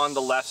and on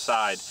the left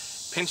side.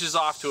 pinches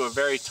off to a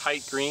very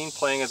tight green,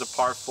 playing as a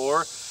par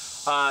 4.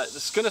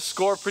 It's going to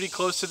score pretty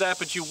close to that,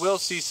 but you will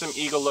see some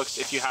eagle looks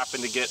if you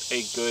happen to get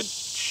a good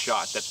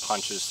shot that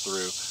punches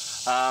through.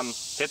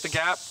 Hit the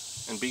gap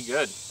and be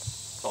good.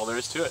 That's all there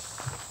is to it.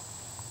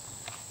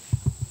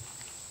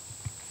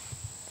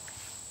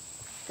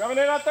 Coming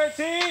in on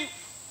 13.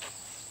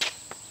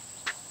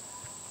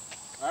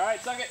 All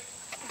right, suck it.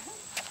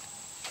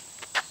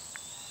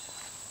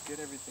 Get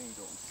everything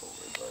going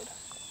forward, bud.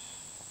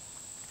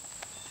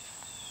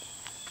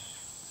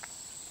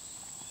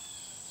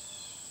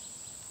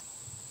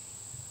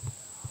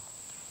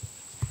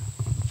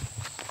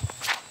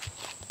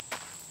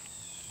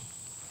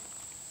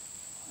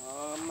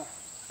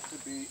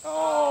 Could be.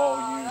 Oh,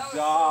 you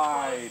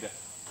died.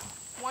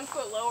 So 1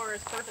 foot lower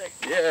is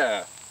perfect.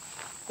 Yeah.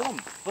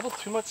 Little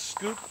too much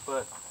scoop,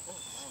 but.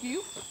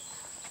 Scoop?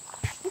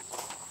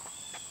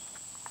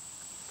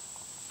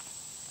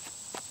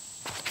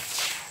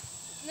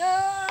 No!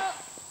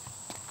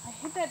 I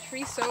hit that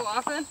tree so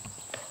often.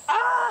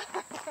 Ah!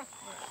 I'm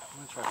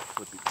gonna try to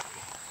flip you.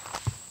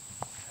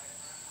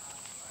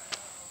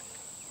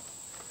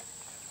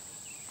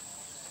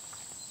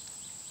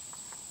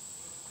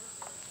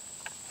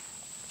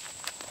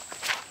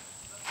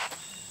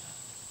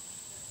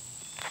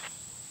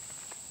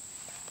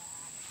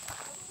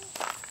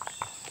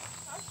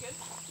 That's good.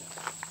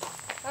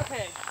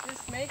 Okay,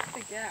 just make the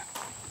gap.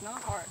 It's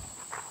not hard.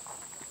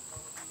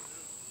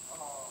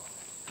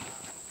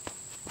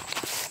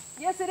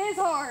 Yes, it is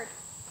hard.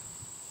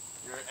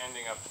 You're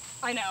ending up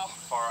I know.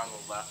 far on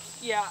the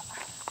left. Yeah. Alright,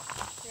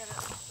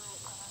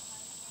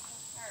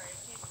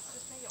 Jesus,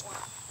 just make it one.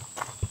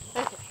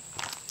 Okay.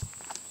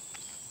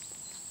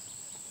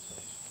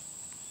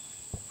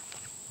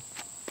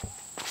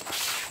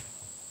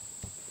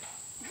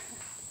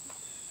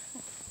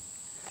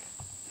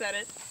 Is that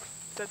it?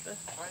 Is that the, is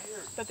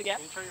that the gap?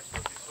 Can you try your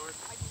flippy sword?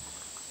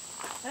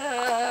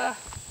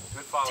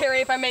 Good follow. Terry,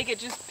 if I make it,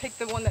 just pick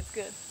the one that's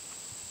good.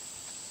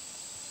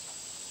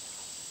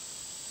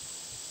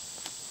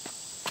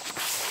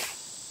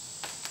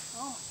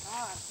 Oh my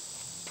God.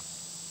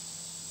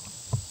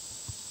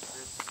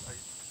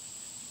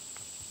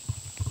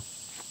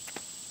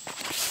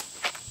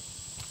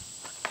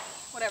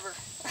 Whatever.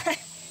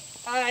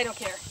 I don't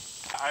care.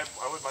 I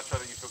would much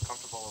rather you feel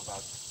comfortable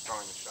about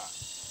throwing the shot.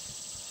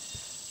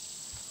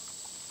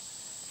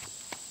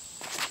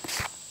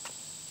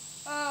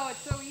 Oh,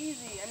 it's so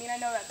easy. I mean, I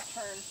know that's a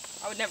turn.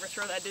 I would never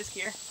throw that disc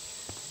here.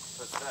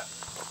 What's that?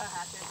 A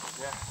hatchet.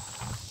 Yeah.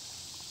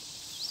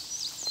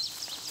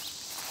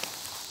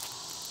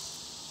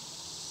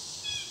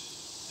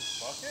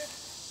 Bucket?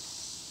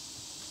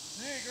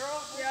 Hey, girl.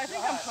 Yeah, I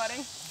think I'm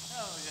putting.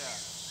 Hell yeah.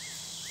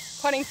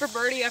 Putting for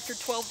birdie after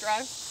 12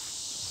 drives.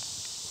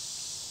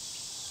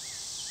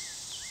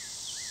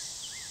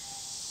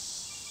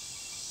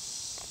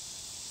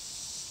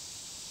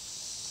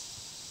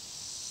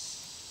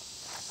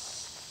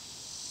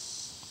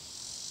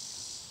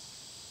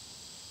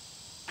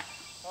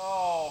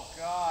 Oh,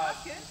 God.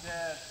 That's good. You're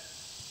dead.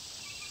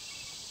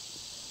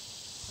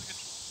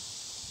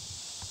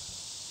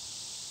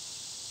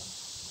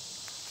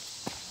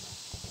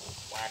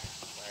 Whack,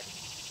 whack.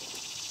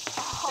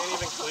 Can't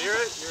even clear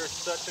it? You're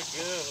such a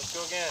goon. Let's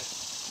go again.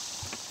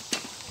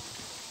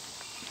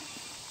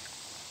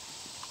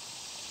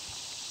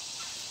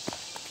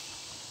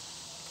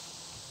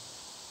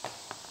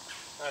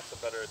 That's a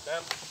better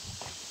attempt.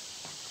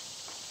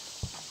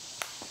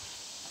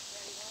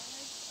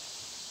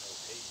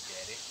 Okay,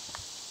 Daddy.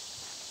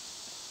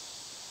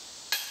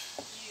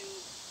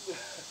 You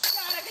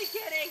gotta be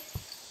kidding!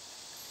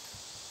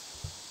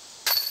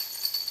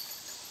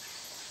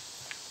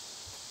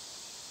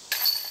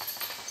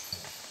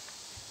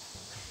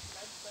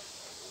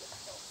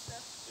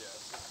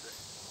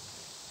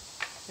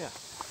 Yeah.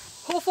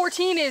 Hole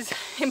 14 is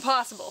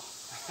impossible.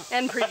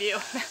 End preview.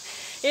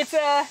 It's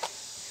a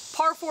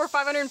par 4,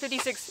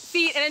 556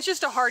 feet, and it's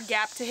just a hard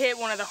gap to hit,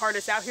 one of the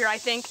hardest out here, I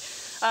think.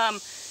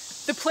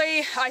 The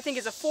play, I think,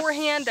 is a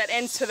forehand that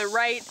ends to the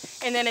right,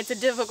 and then it's a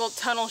difficult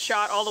tunnel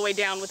shot all the way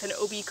down with an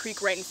OB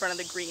creek right in front of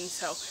the green.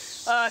 So,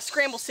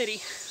 Scramble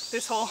City,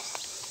 this hole.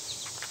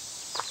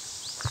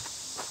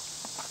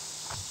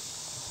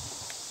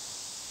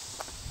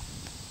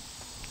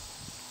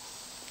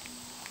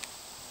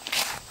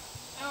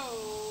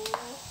 Oh,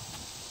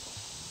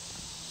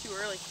 too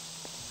early.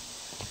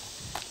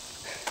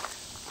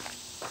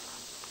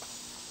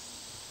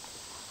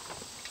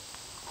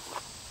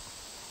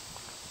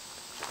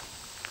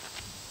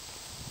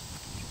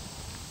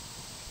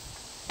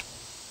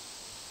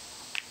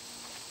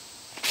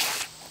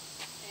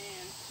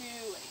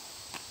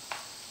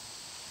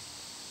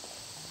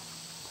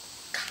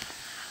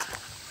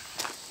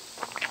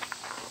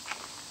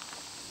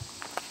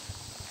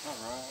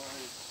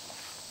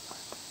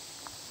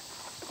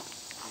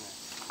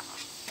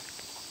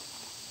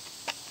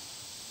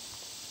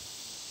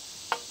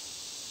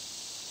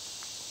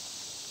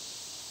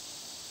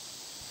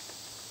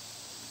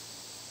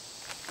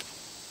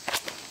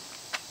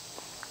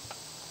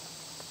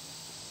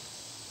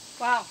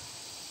 Wow.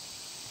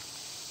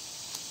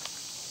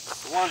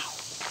 That's the one.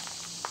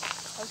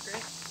 That was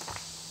great.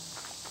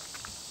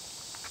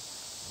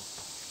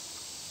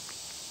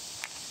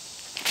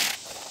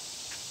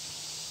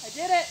 I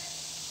did it.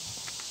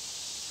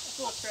 That's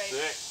a little straight.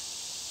 Sick.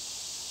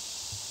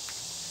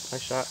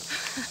 Nice shot.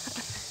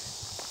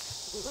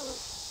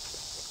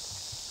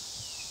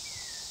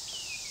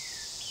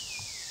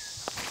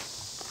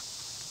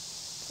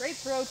 Great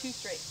throw, too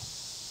straight.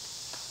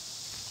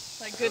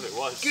 Like good,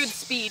 good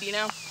speed, you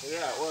know?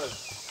 Yeah, it was.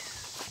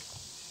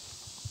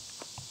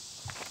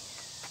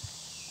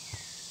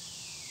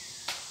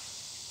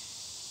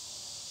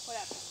 What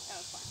happened? That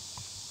was fine.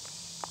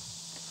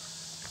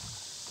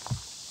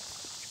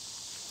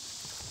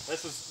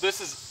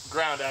 This is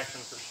ground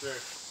action for sure.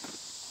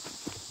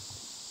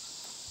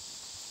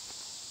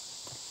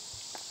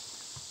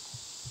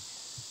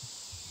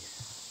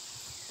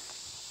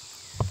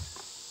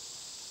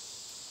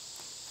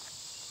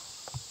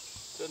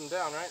 Good and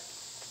down, right?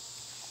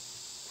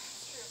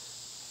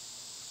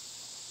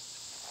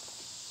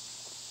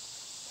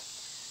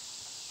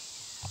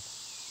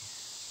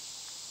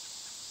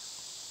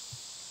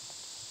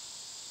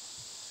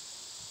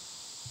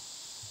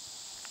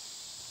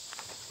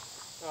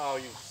 Oh,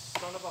 you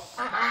son of a...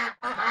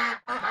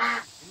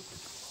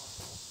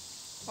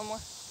 One more.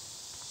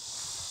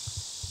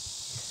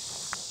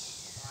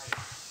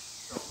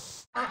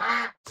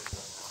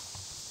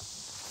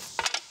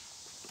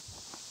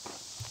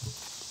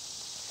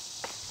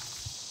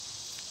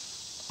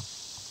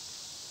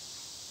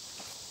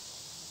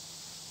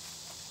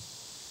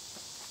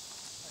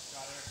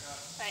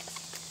 Thanks.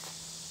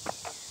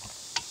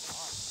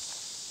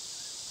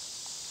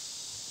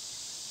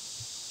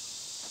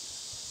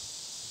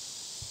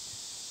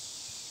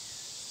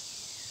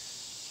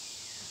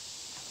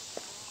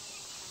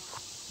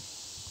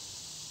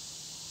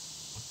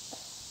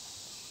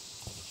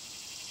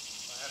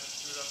 I haven't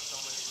screwed up so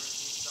many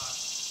routine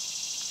shots.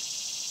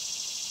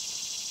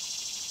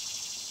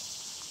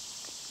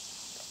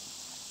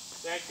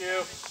 Thank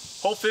you.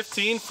 Hole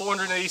 15,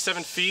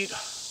 487 feet.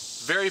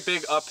 Very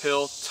big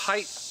uphill,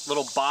 tight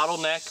little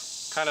bottleneck,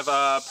 kind of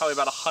probably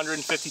about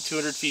 150,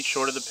 200 feet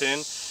short of the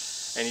pin.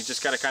 And you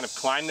just got to kind of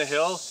climb the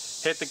hill,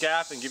 hit the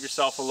gap, and give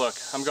yourself a look.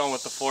 I'm going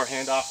with the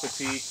forehand off the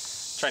tee,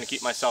 trying to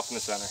keep myself in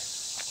the center.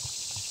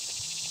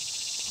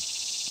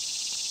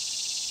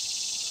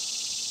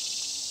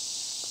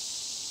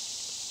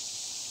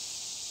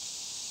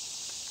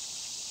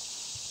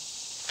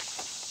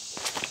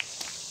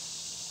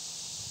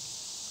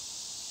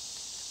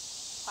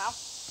 Wow.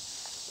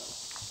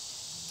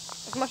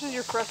 As much as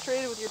you're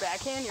frustrated with your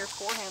backhand, your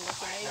forehand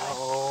looks amazing.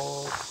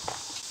 Oh.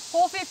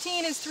 Hole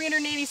 15 is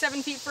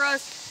 387 feet for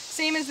us.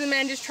 Same as the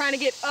men, just trying to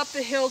get up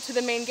the hill to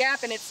the main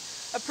gap, and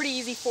it's a pretty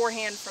easy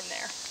forehand from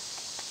there.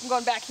 I'm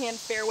going backhand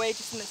fairway,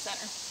 just in the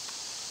center.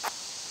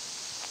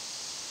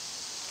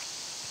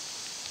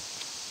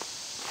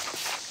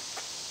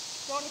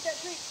 Going with that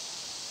tree.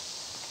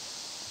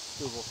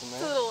 Doable from It's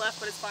a there. little left,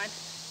 but it's fine.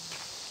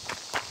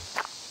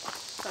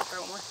 I'll try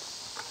one more.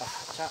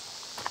 Chop.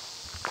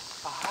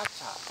 A hot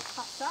chop.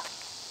 Hot shot.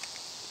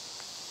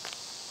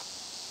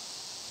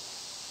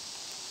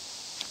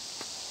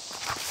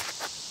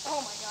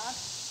 Oh my god.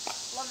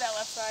 Love that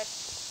left side.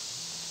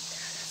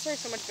 That started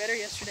so much better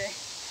yesterday.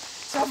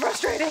 So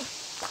frustrating.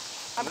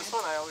 On this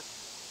one, I always...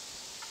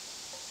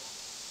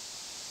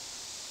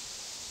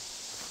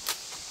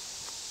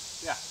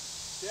 Yeah.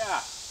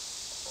 Yeah.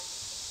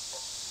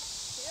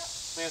 Yep.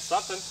 Man,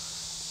 something.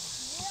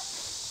 Yep.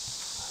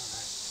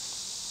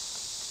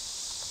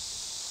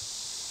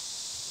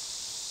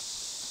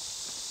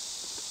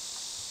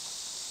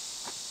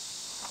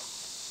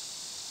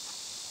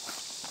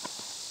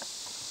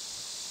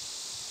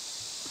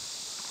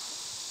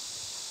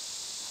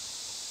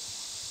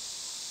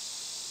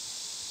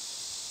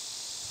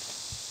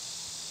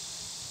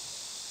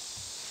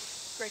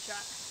 Great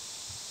shot.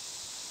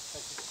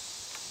 Thank you.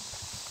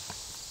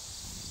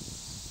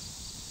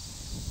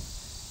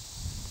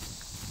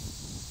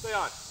 Stay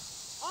on.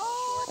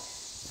 Oh!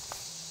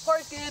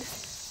 Par's good.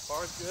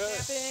 Bar's good.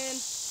 Tap in.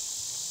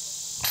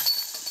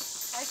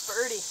 Nice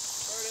birdie.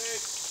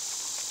 Birdie.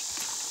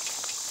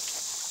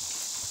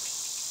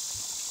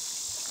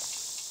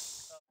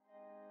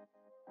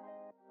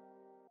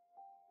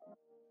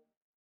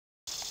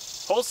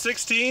 Hole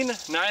 16,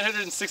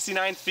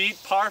 969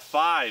 feet, par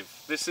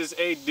 5. This is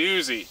a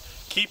doozy.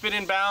 Keep it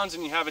in bounds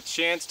and you have a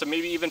chance to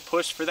maybe even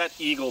push for that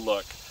eagle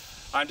look.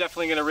 I'm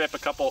definitely going to rip a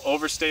couple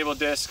overstable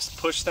discs,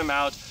 push them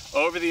out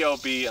over the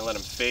OB, and let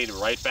them fade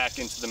right back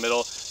into the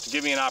middle to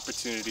give me an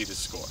opportunity to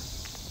score.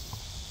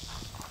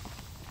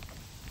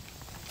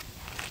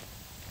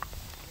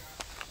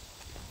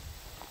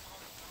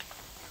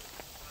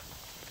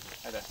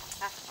 Hi there.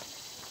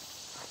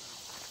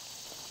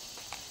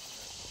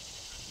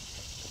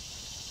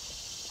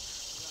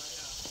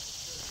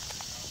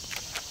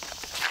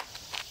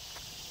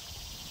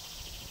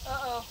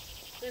 Uh-oh.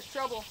 There's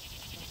trouble.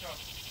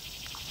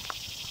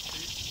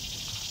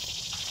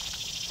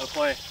 I'll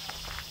play.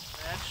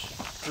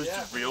 Who's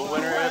the real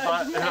winner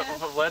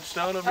of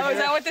Ledgestone over Oh, here? is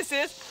that what this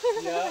is?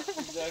 Yeah,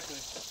 exactly.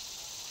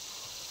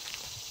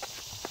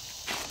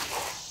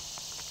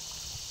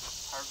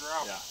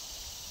 drop. Yeah.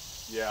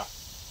 Yeah.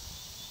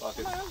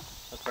 Buckets. Come on.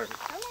 That's perfect.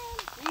 Come on.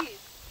 Jeez.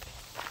 Is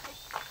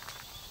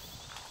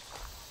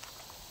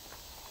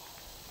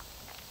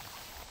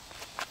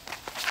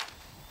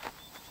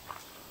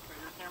that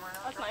your camera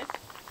now? That's nice.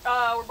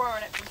 We're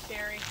borrowing it from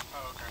Carrie.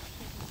 Oh, okay.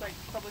 He's like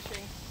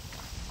publishing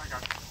I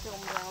got you.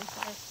 film around.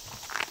 So.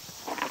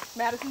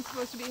 Madison's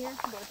supposed to be here,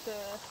 but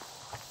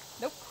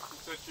nope. She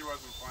said she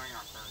wasn't playing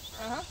on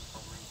Thursday. Uh-huh. She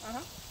told me.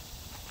 Uh-huh.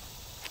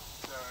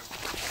 So,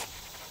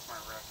 that's my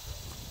rest.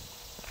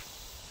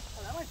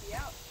 Oh, that might be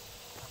out.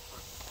 That's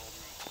what she told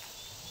me.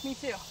 Me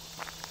too.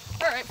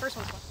 All right, first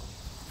one's fun.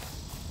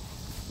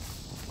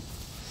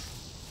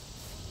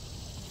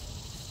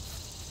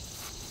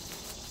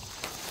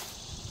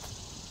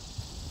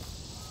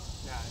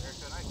 Yeah,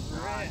 Erika, nice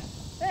try.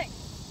 Thanks.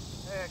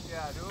 Heck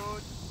yeah,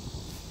 dude.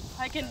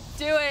 I can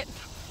do it.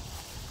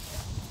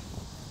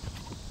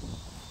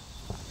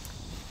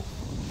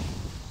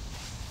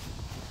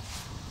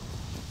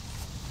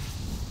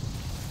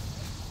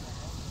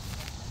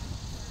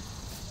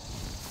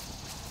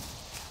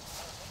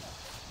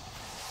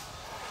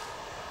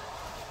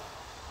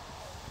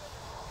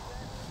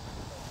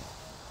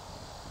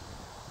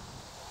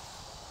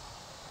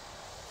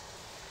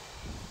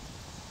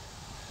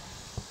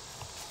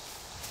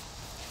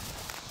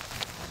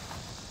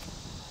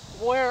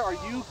 Where are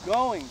you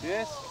going,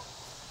 Disc?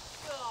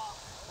 Oh,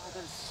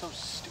 that is so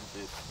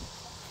stupid.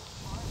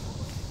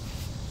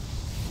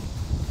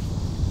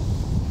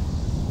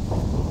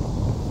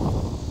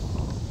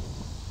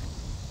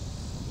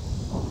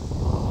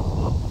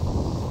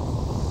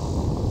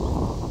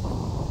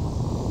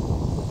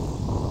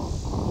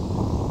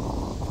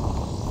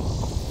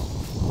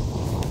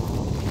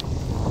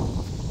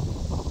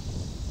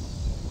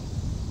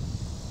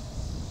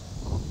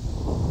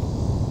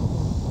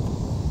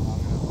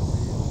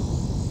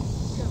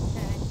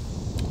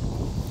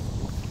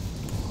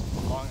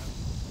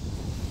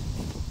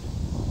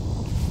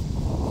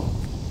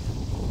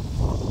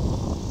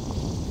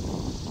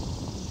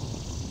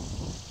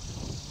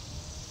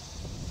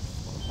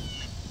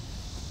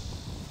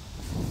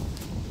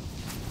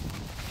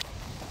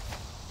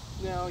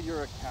 No,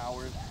 you're a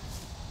coward.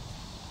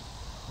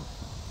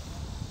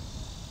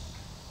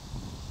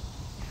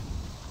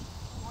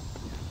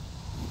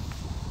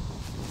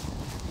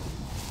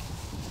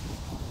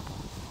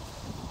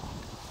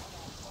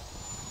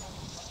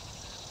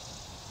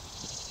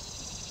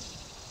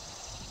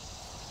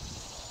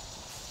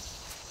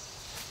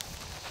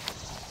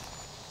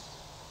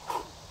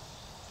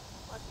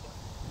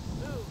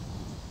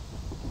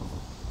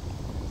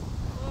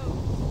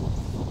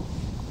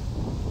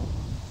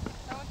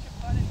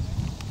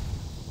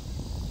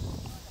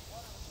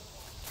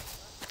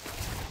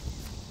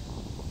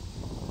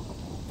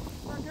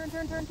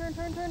 Turn. Dang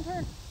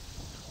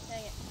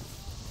it.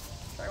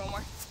 Try one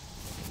more.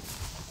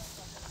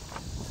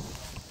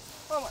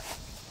 One more.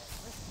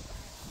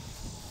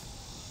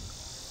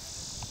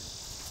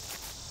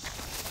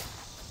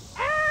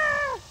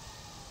 Ah!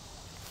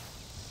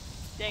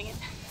 Dang it.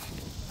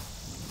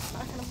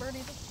 Not gonna birdie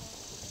this.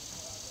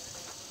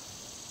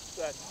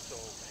 That's so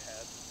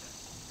bad.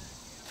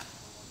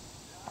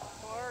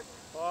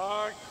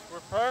 Park.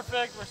 We're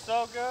perfect. We're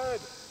so good.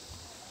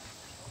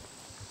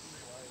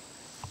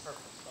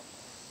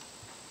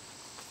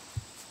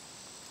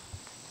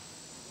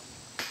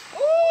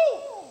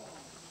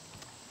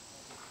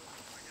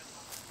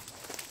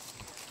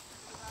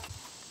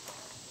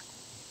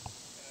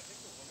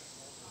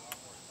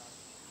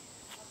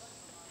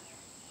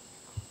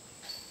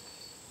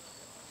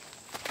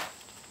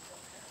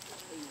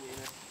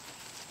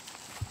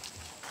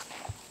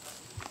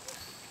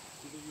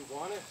 Either you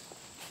want it,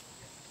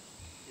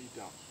 or you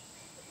don't.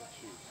 You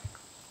choose.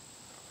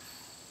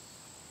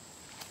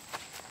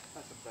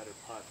 That's a better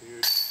putt, dude. There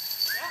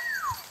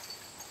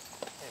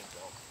you go.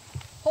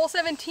 Hole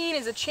 17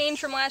 is a change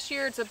from last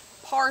year. It's a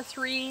par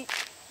 3,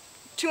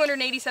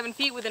 287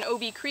 feet with an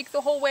OB creek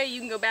the whole way. You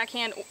can go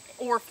backhand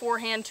or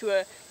forehand to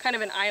a kind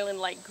of an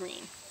island-like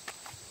green.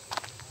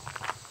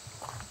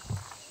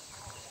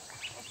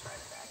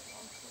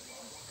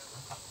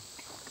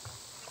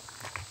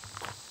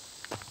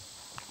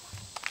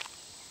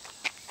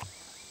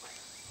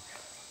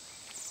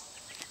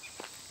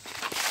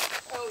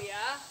 Oh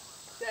yeah?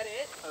 Is that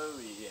it? Oh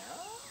yeah?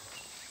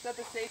 Is that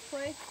the safe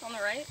play on the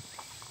right?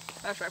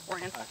 I'll try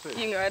forehand. Actually, You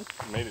can go ahead.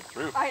 made it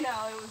through. I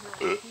know, it was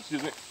really easy.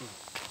 Excuse me.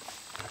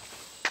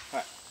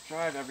 Alright,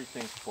 drive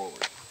everything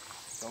forward.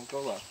 Don't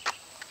go left.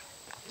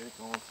 Get it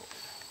going forward.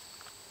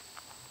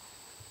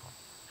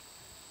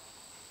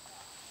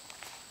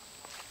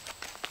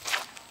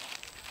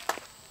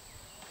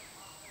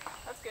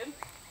 That's good.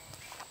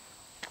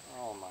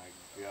 Oh my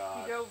You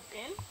god. go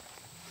in?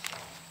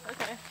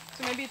 Okay.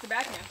 So maybe it's a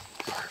backhand.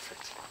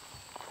 Perfect.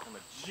 I'm a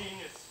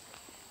genius.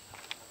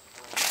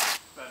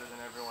 Better than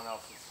everyone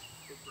else's.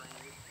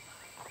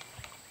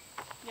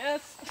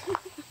 Yes.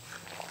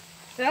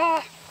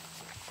 Yeah.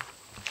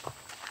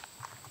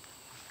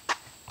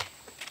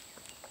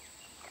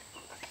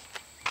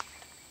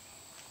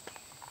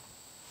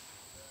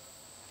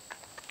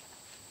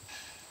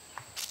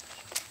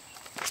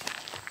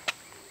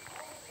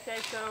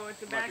 So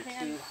it's a Might be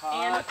backhand too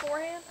hot. and a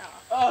forehand?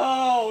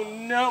 Oh. Oh,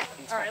 no.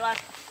 Alright,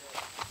 last.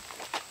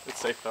 It's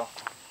safe though.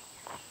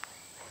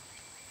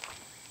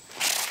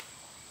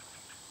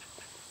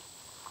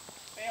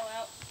 Bail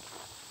out.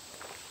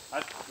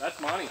 That's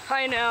money.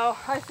 I know.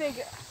 I think.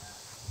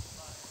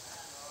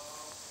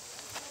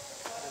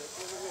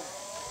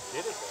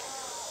 Get it.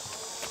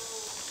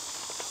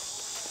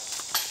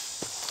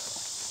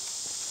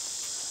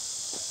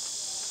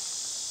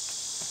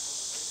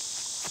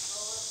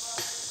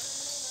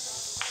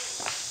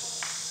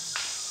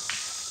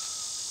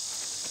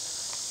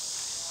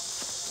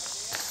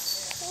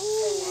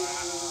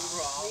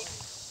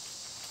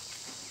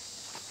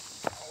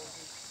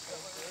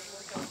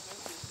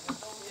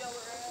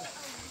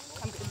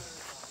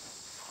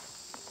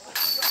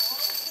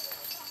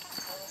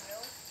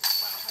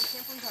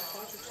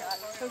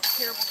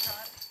 Terrible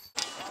shot.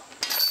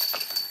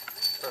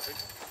 Perfect.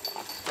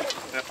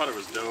 That putter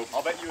was dope.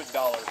 I'll bet you $1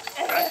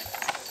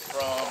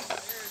 from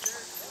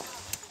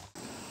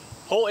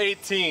Hole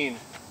 18,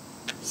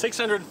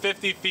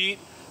 650 feet,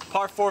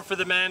 par 4 for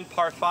the men,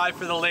 par 5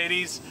 for the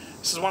ladies.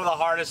 This is one of the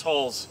hardest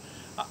holes.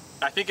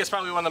 I think it's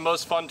probably one of the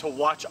most fun to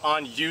watch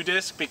on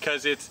U-Disc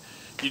because you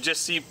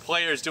just see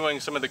players doing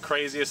some of the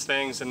craziest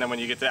things, and then when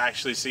you get to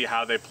actually see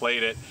how they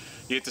played it,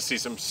 you get to see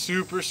some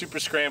super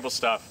scramble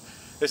stuff.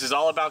 This is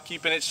all about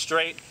keeping it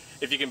straight.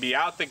 If you can be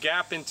out the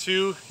gap in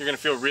 2, you're gonna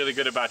feel really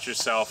good about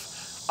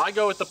yourself. I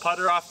go with the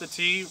putter off the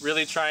tee,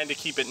 really trying to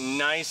keep it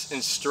nice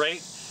and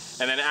straight.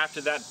 And then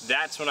after that,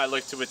 that's when I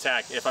look to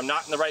attack. If I'm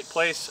not in the right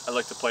place, I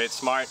look to play it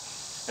smart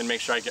and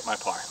make sure I get my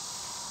par.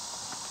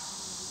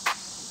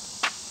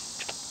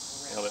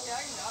 Nailed it. Yeah,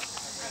 I can knock.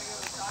 I'm trying to go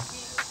with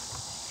Taki.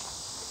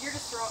 You're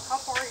just throwing.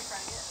 How far are you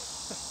trying to get?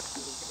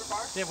 Super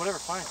far? Yeah, whatever,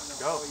 fine.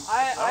 Go.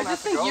 I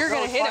just think you're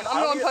going to hit him.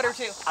 I'm going putter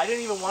too. I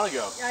didn't even want to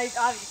go. Yeah,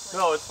 obviously.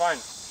 No, it's fine.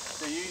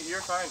 So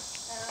you're fine.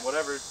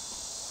 Whatever.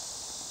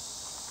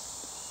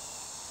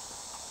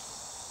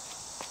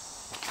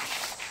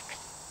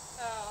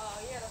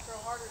 Yeah, to throw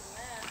harder than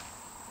that.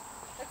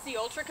 That's the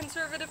ultra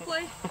conservative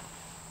play.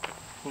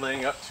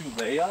 Laying up to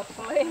layup.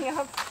 Laying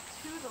up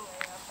to the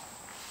layup.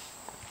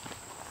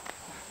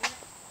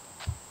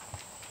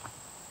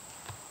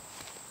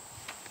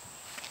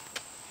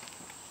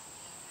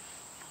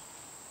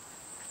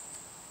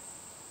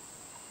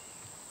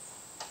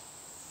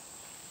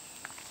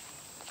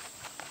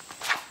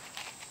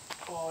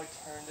 Oh, I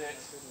turned it.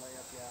 Good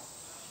layup, yeah.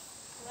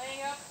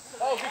 Laying up to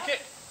the Oh, layup. good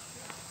kick.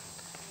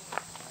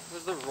 It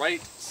was the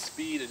right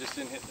speed, it just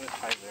didn't hit the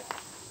hyzer.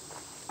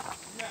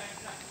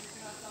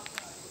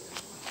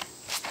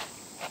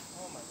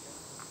 Oh my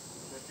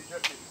god.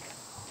 Drifty.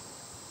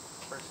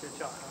 First good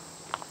shot, huh?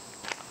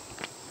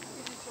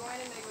 Did you join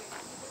and make it?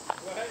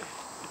 Go ahead.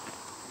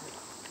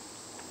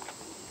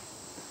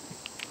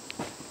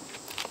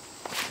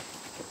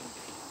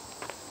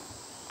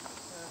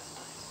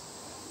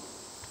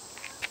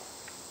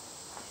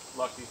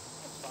 Lucky.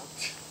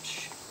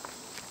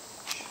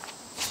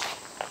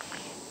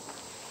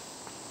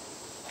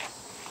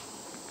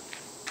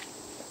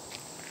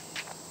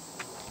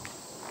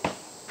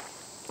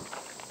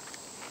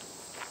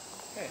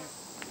 Hey.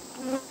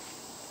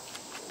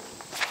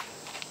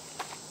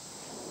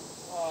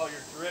 Oh,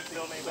 you're drifting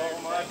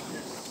so much.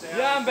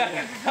 Yeah, I'm back.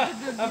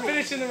 I'm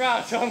finishing the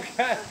round, so I'm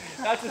good.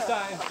 That's a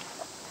sign.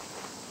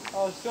 I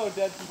was so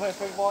dead from playing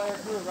pickleball.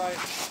 Eric, you were right.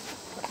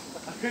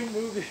 I couldn't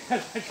move it. I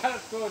tried to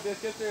throw a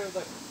disc in there. It was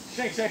like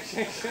shake.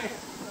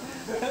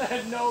 I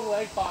had no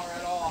leg power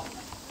at all.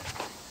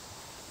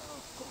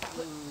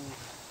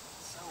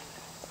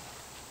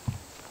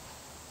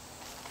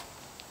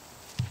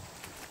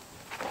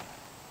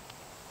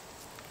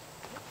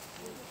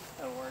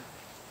 That'll work.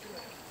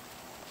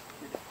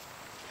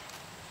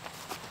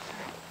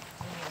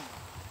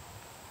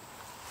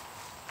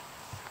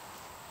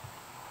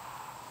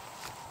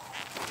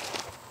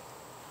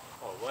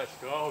 Oh, let's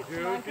go,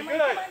 dude. Come on.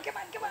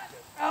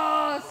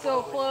 Oh,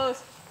 so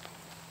close.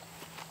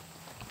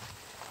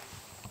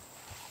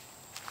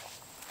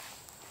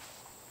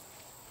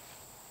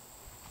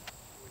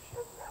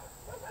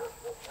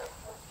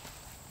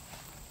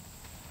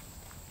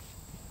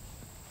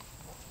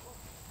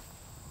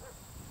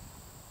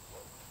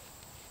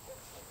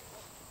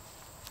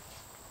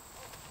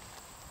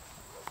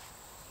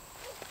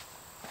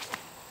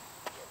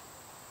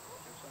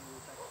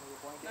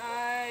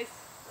 Nice.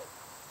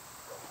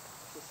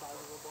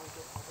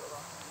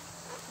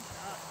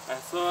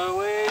 That's the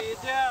way you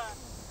down.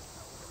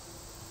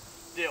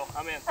 Deal,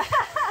 I'm in.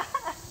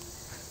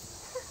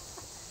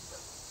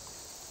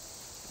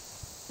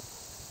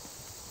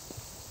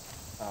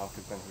 Oh, if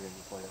we've been here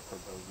to play it for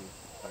bogey.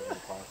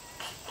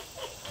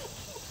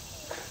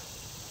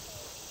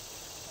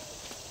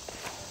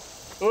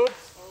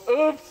 Oops.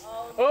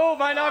 Oh,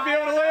 might not be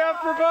able to lay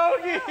up for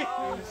bogey.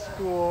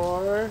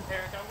 Score.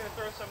 Eric, I'm going to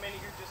throw so many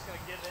you're just going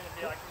to get in and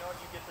be like, you know what,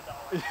 you get the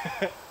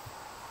 $1.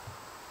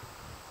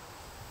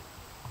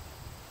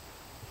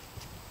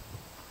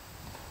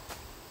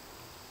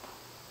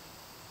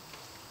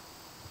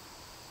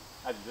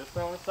 I just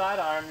throw on the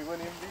sidearm, you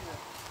wouldn't even be there.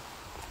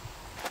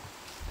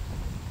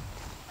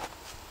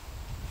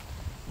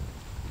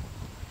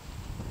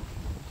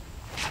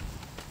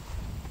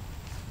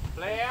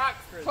 Play out.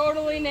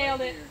 Totally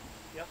nailed it.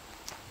 Yep.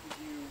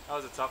 That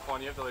was a tough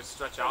one. You have to like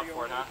stretch out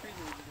for it, huh?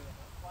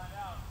 Find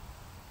out.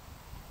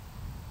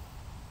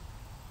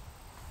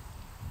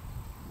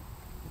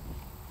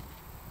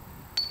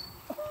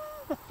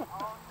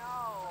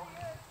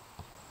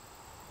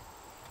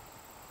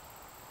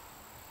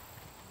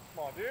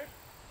 Come on, dude.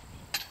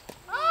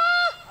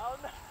 Oh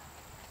no.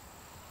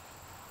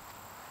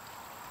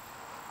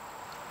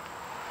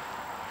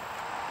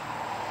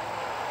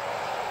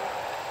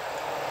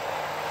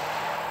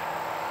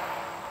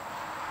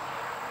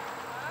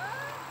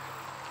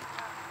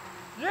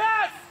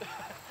 Yes!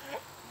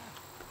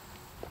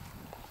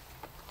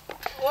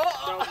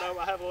 No,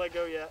 I haven't let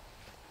go yet.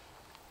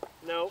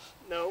 Nope,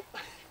 nope.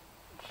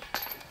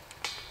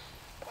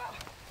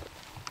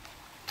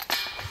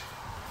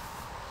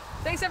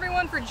 Thanks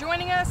everyone for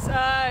joining us.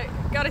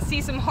 Got to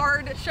see some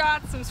hard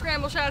shots, some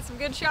scramble shots, some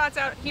good shots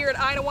out here at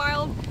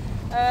Idlewild.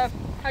 How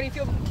do you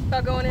feel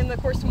about going in the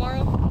course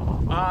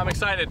tomorrow? I'm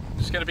excited.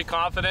 Just gonna be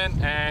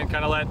confident and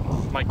kind of let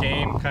my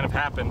game kind of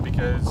happen,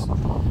 because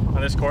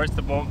on this course,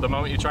 the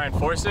moment you try and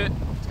force it,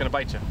 it's gonna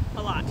bite you.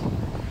 A lot.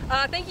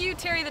 Thank you,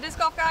 Terry the disc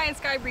golf guy and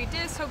Skybreed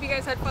Discs. Hope you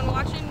guys had fun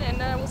watching, and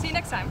we'll see you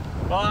next time.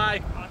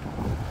 Bye.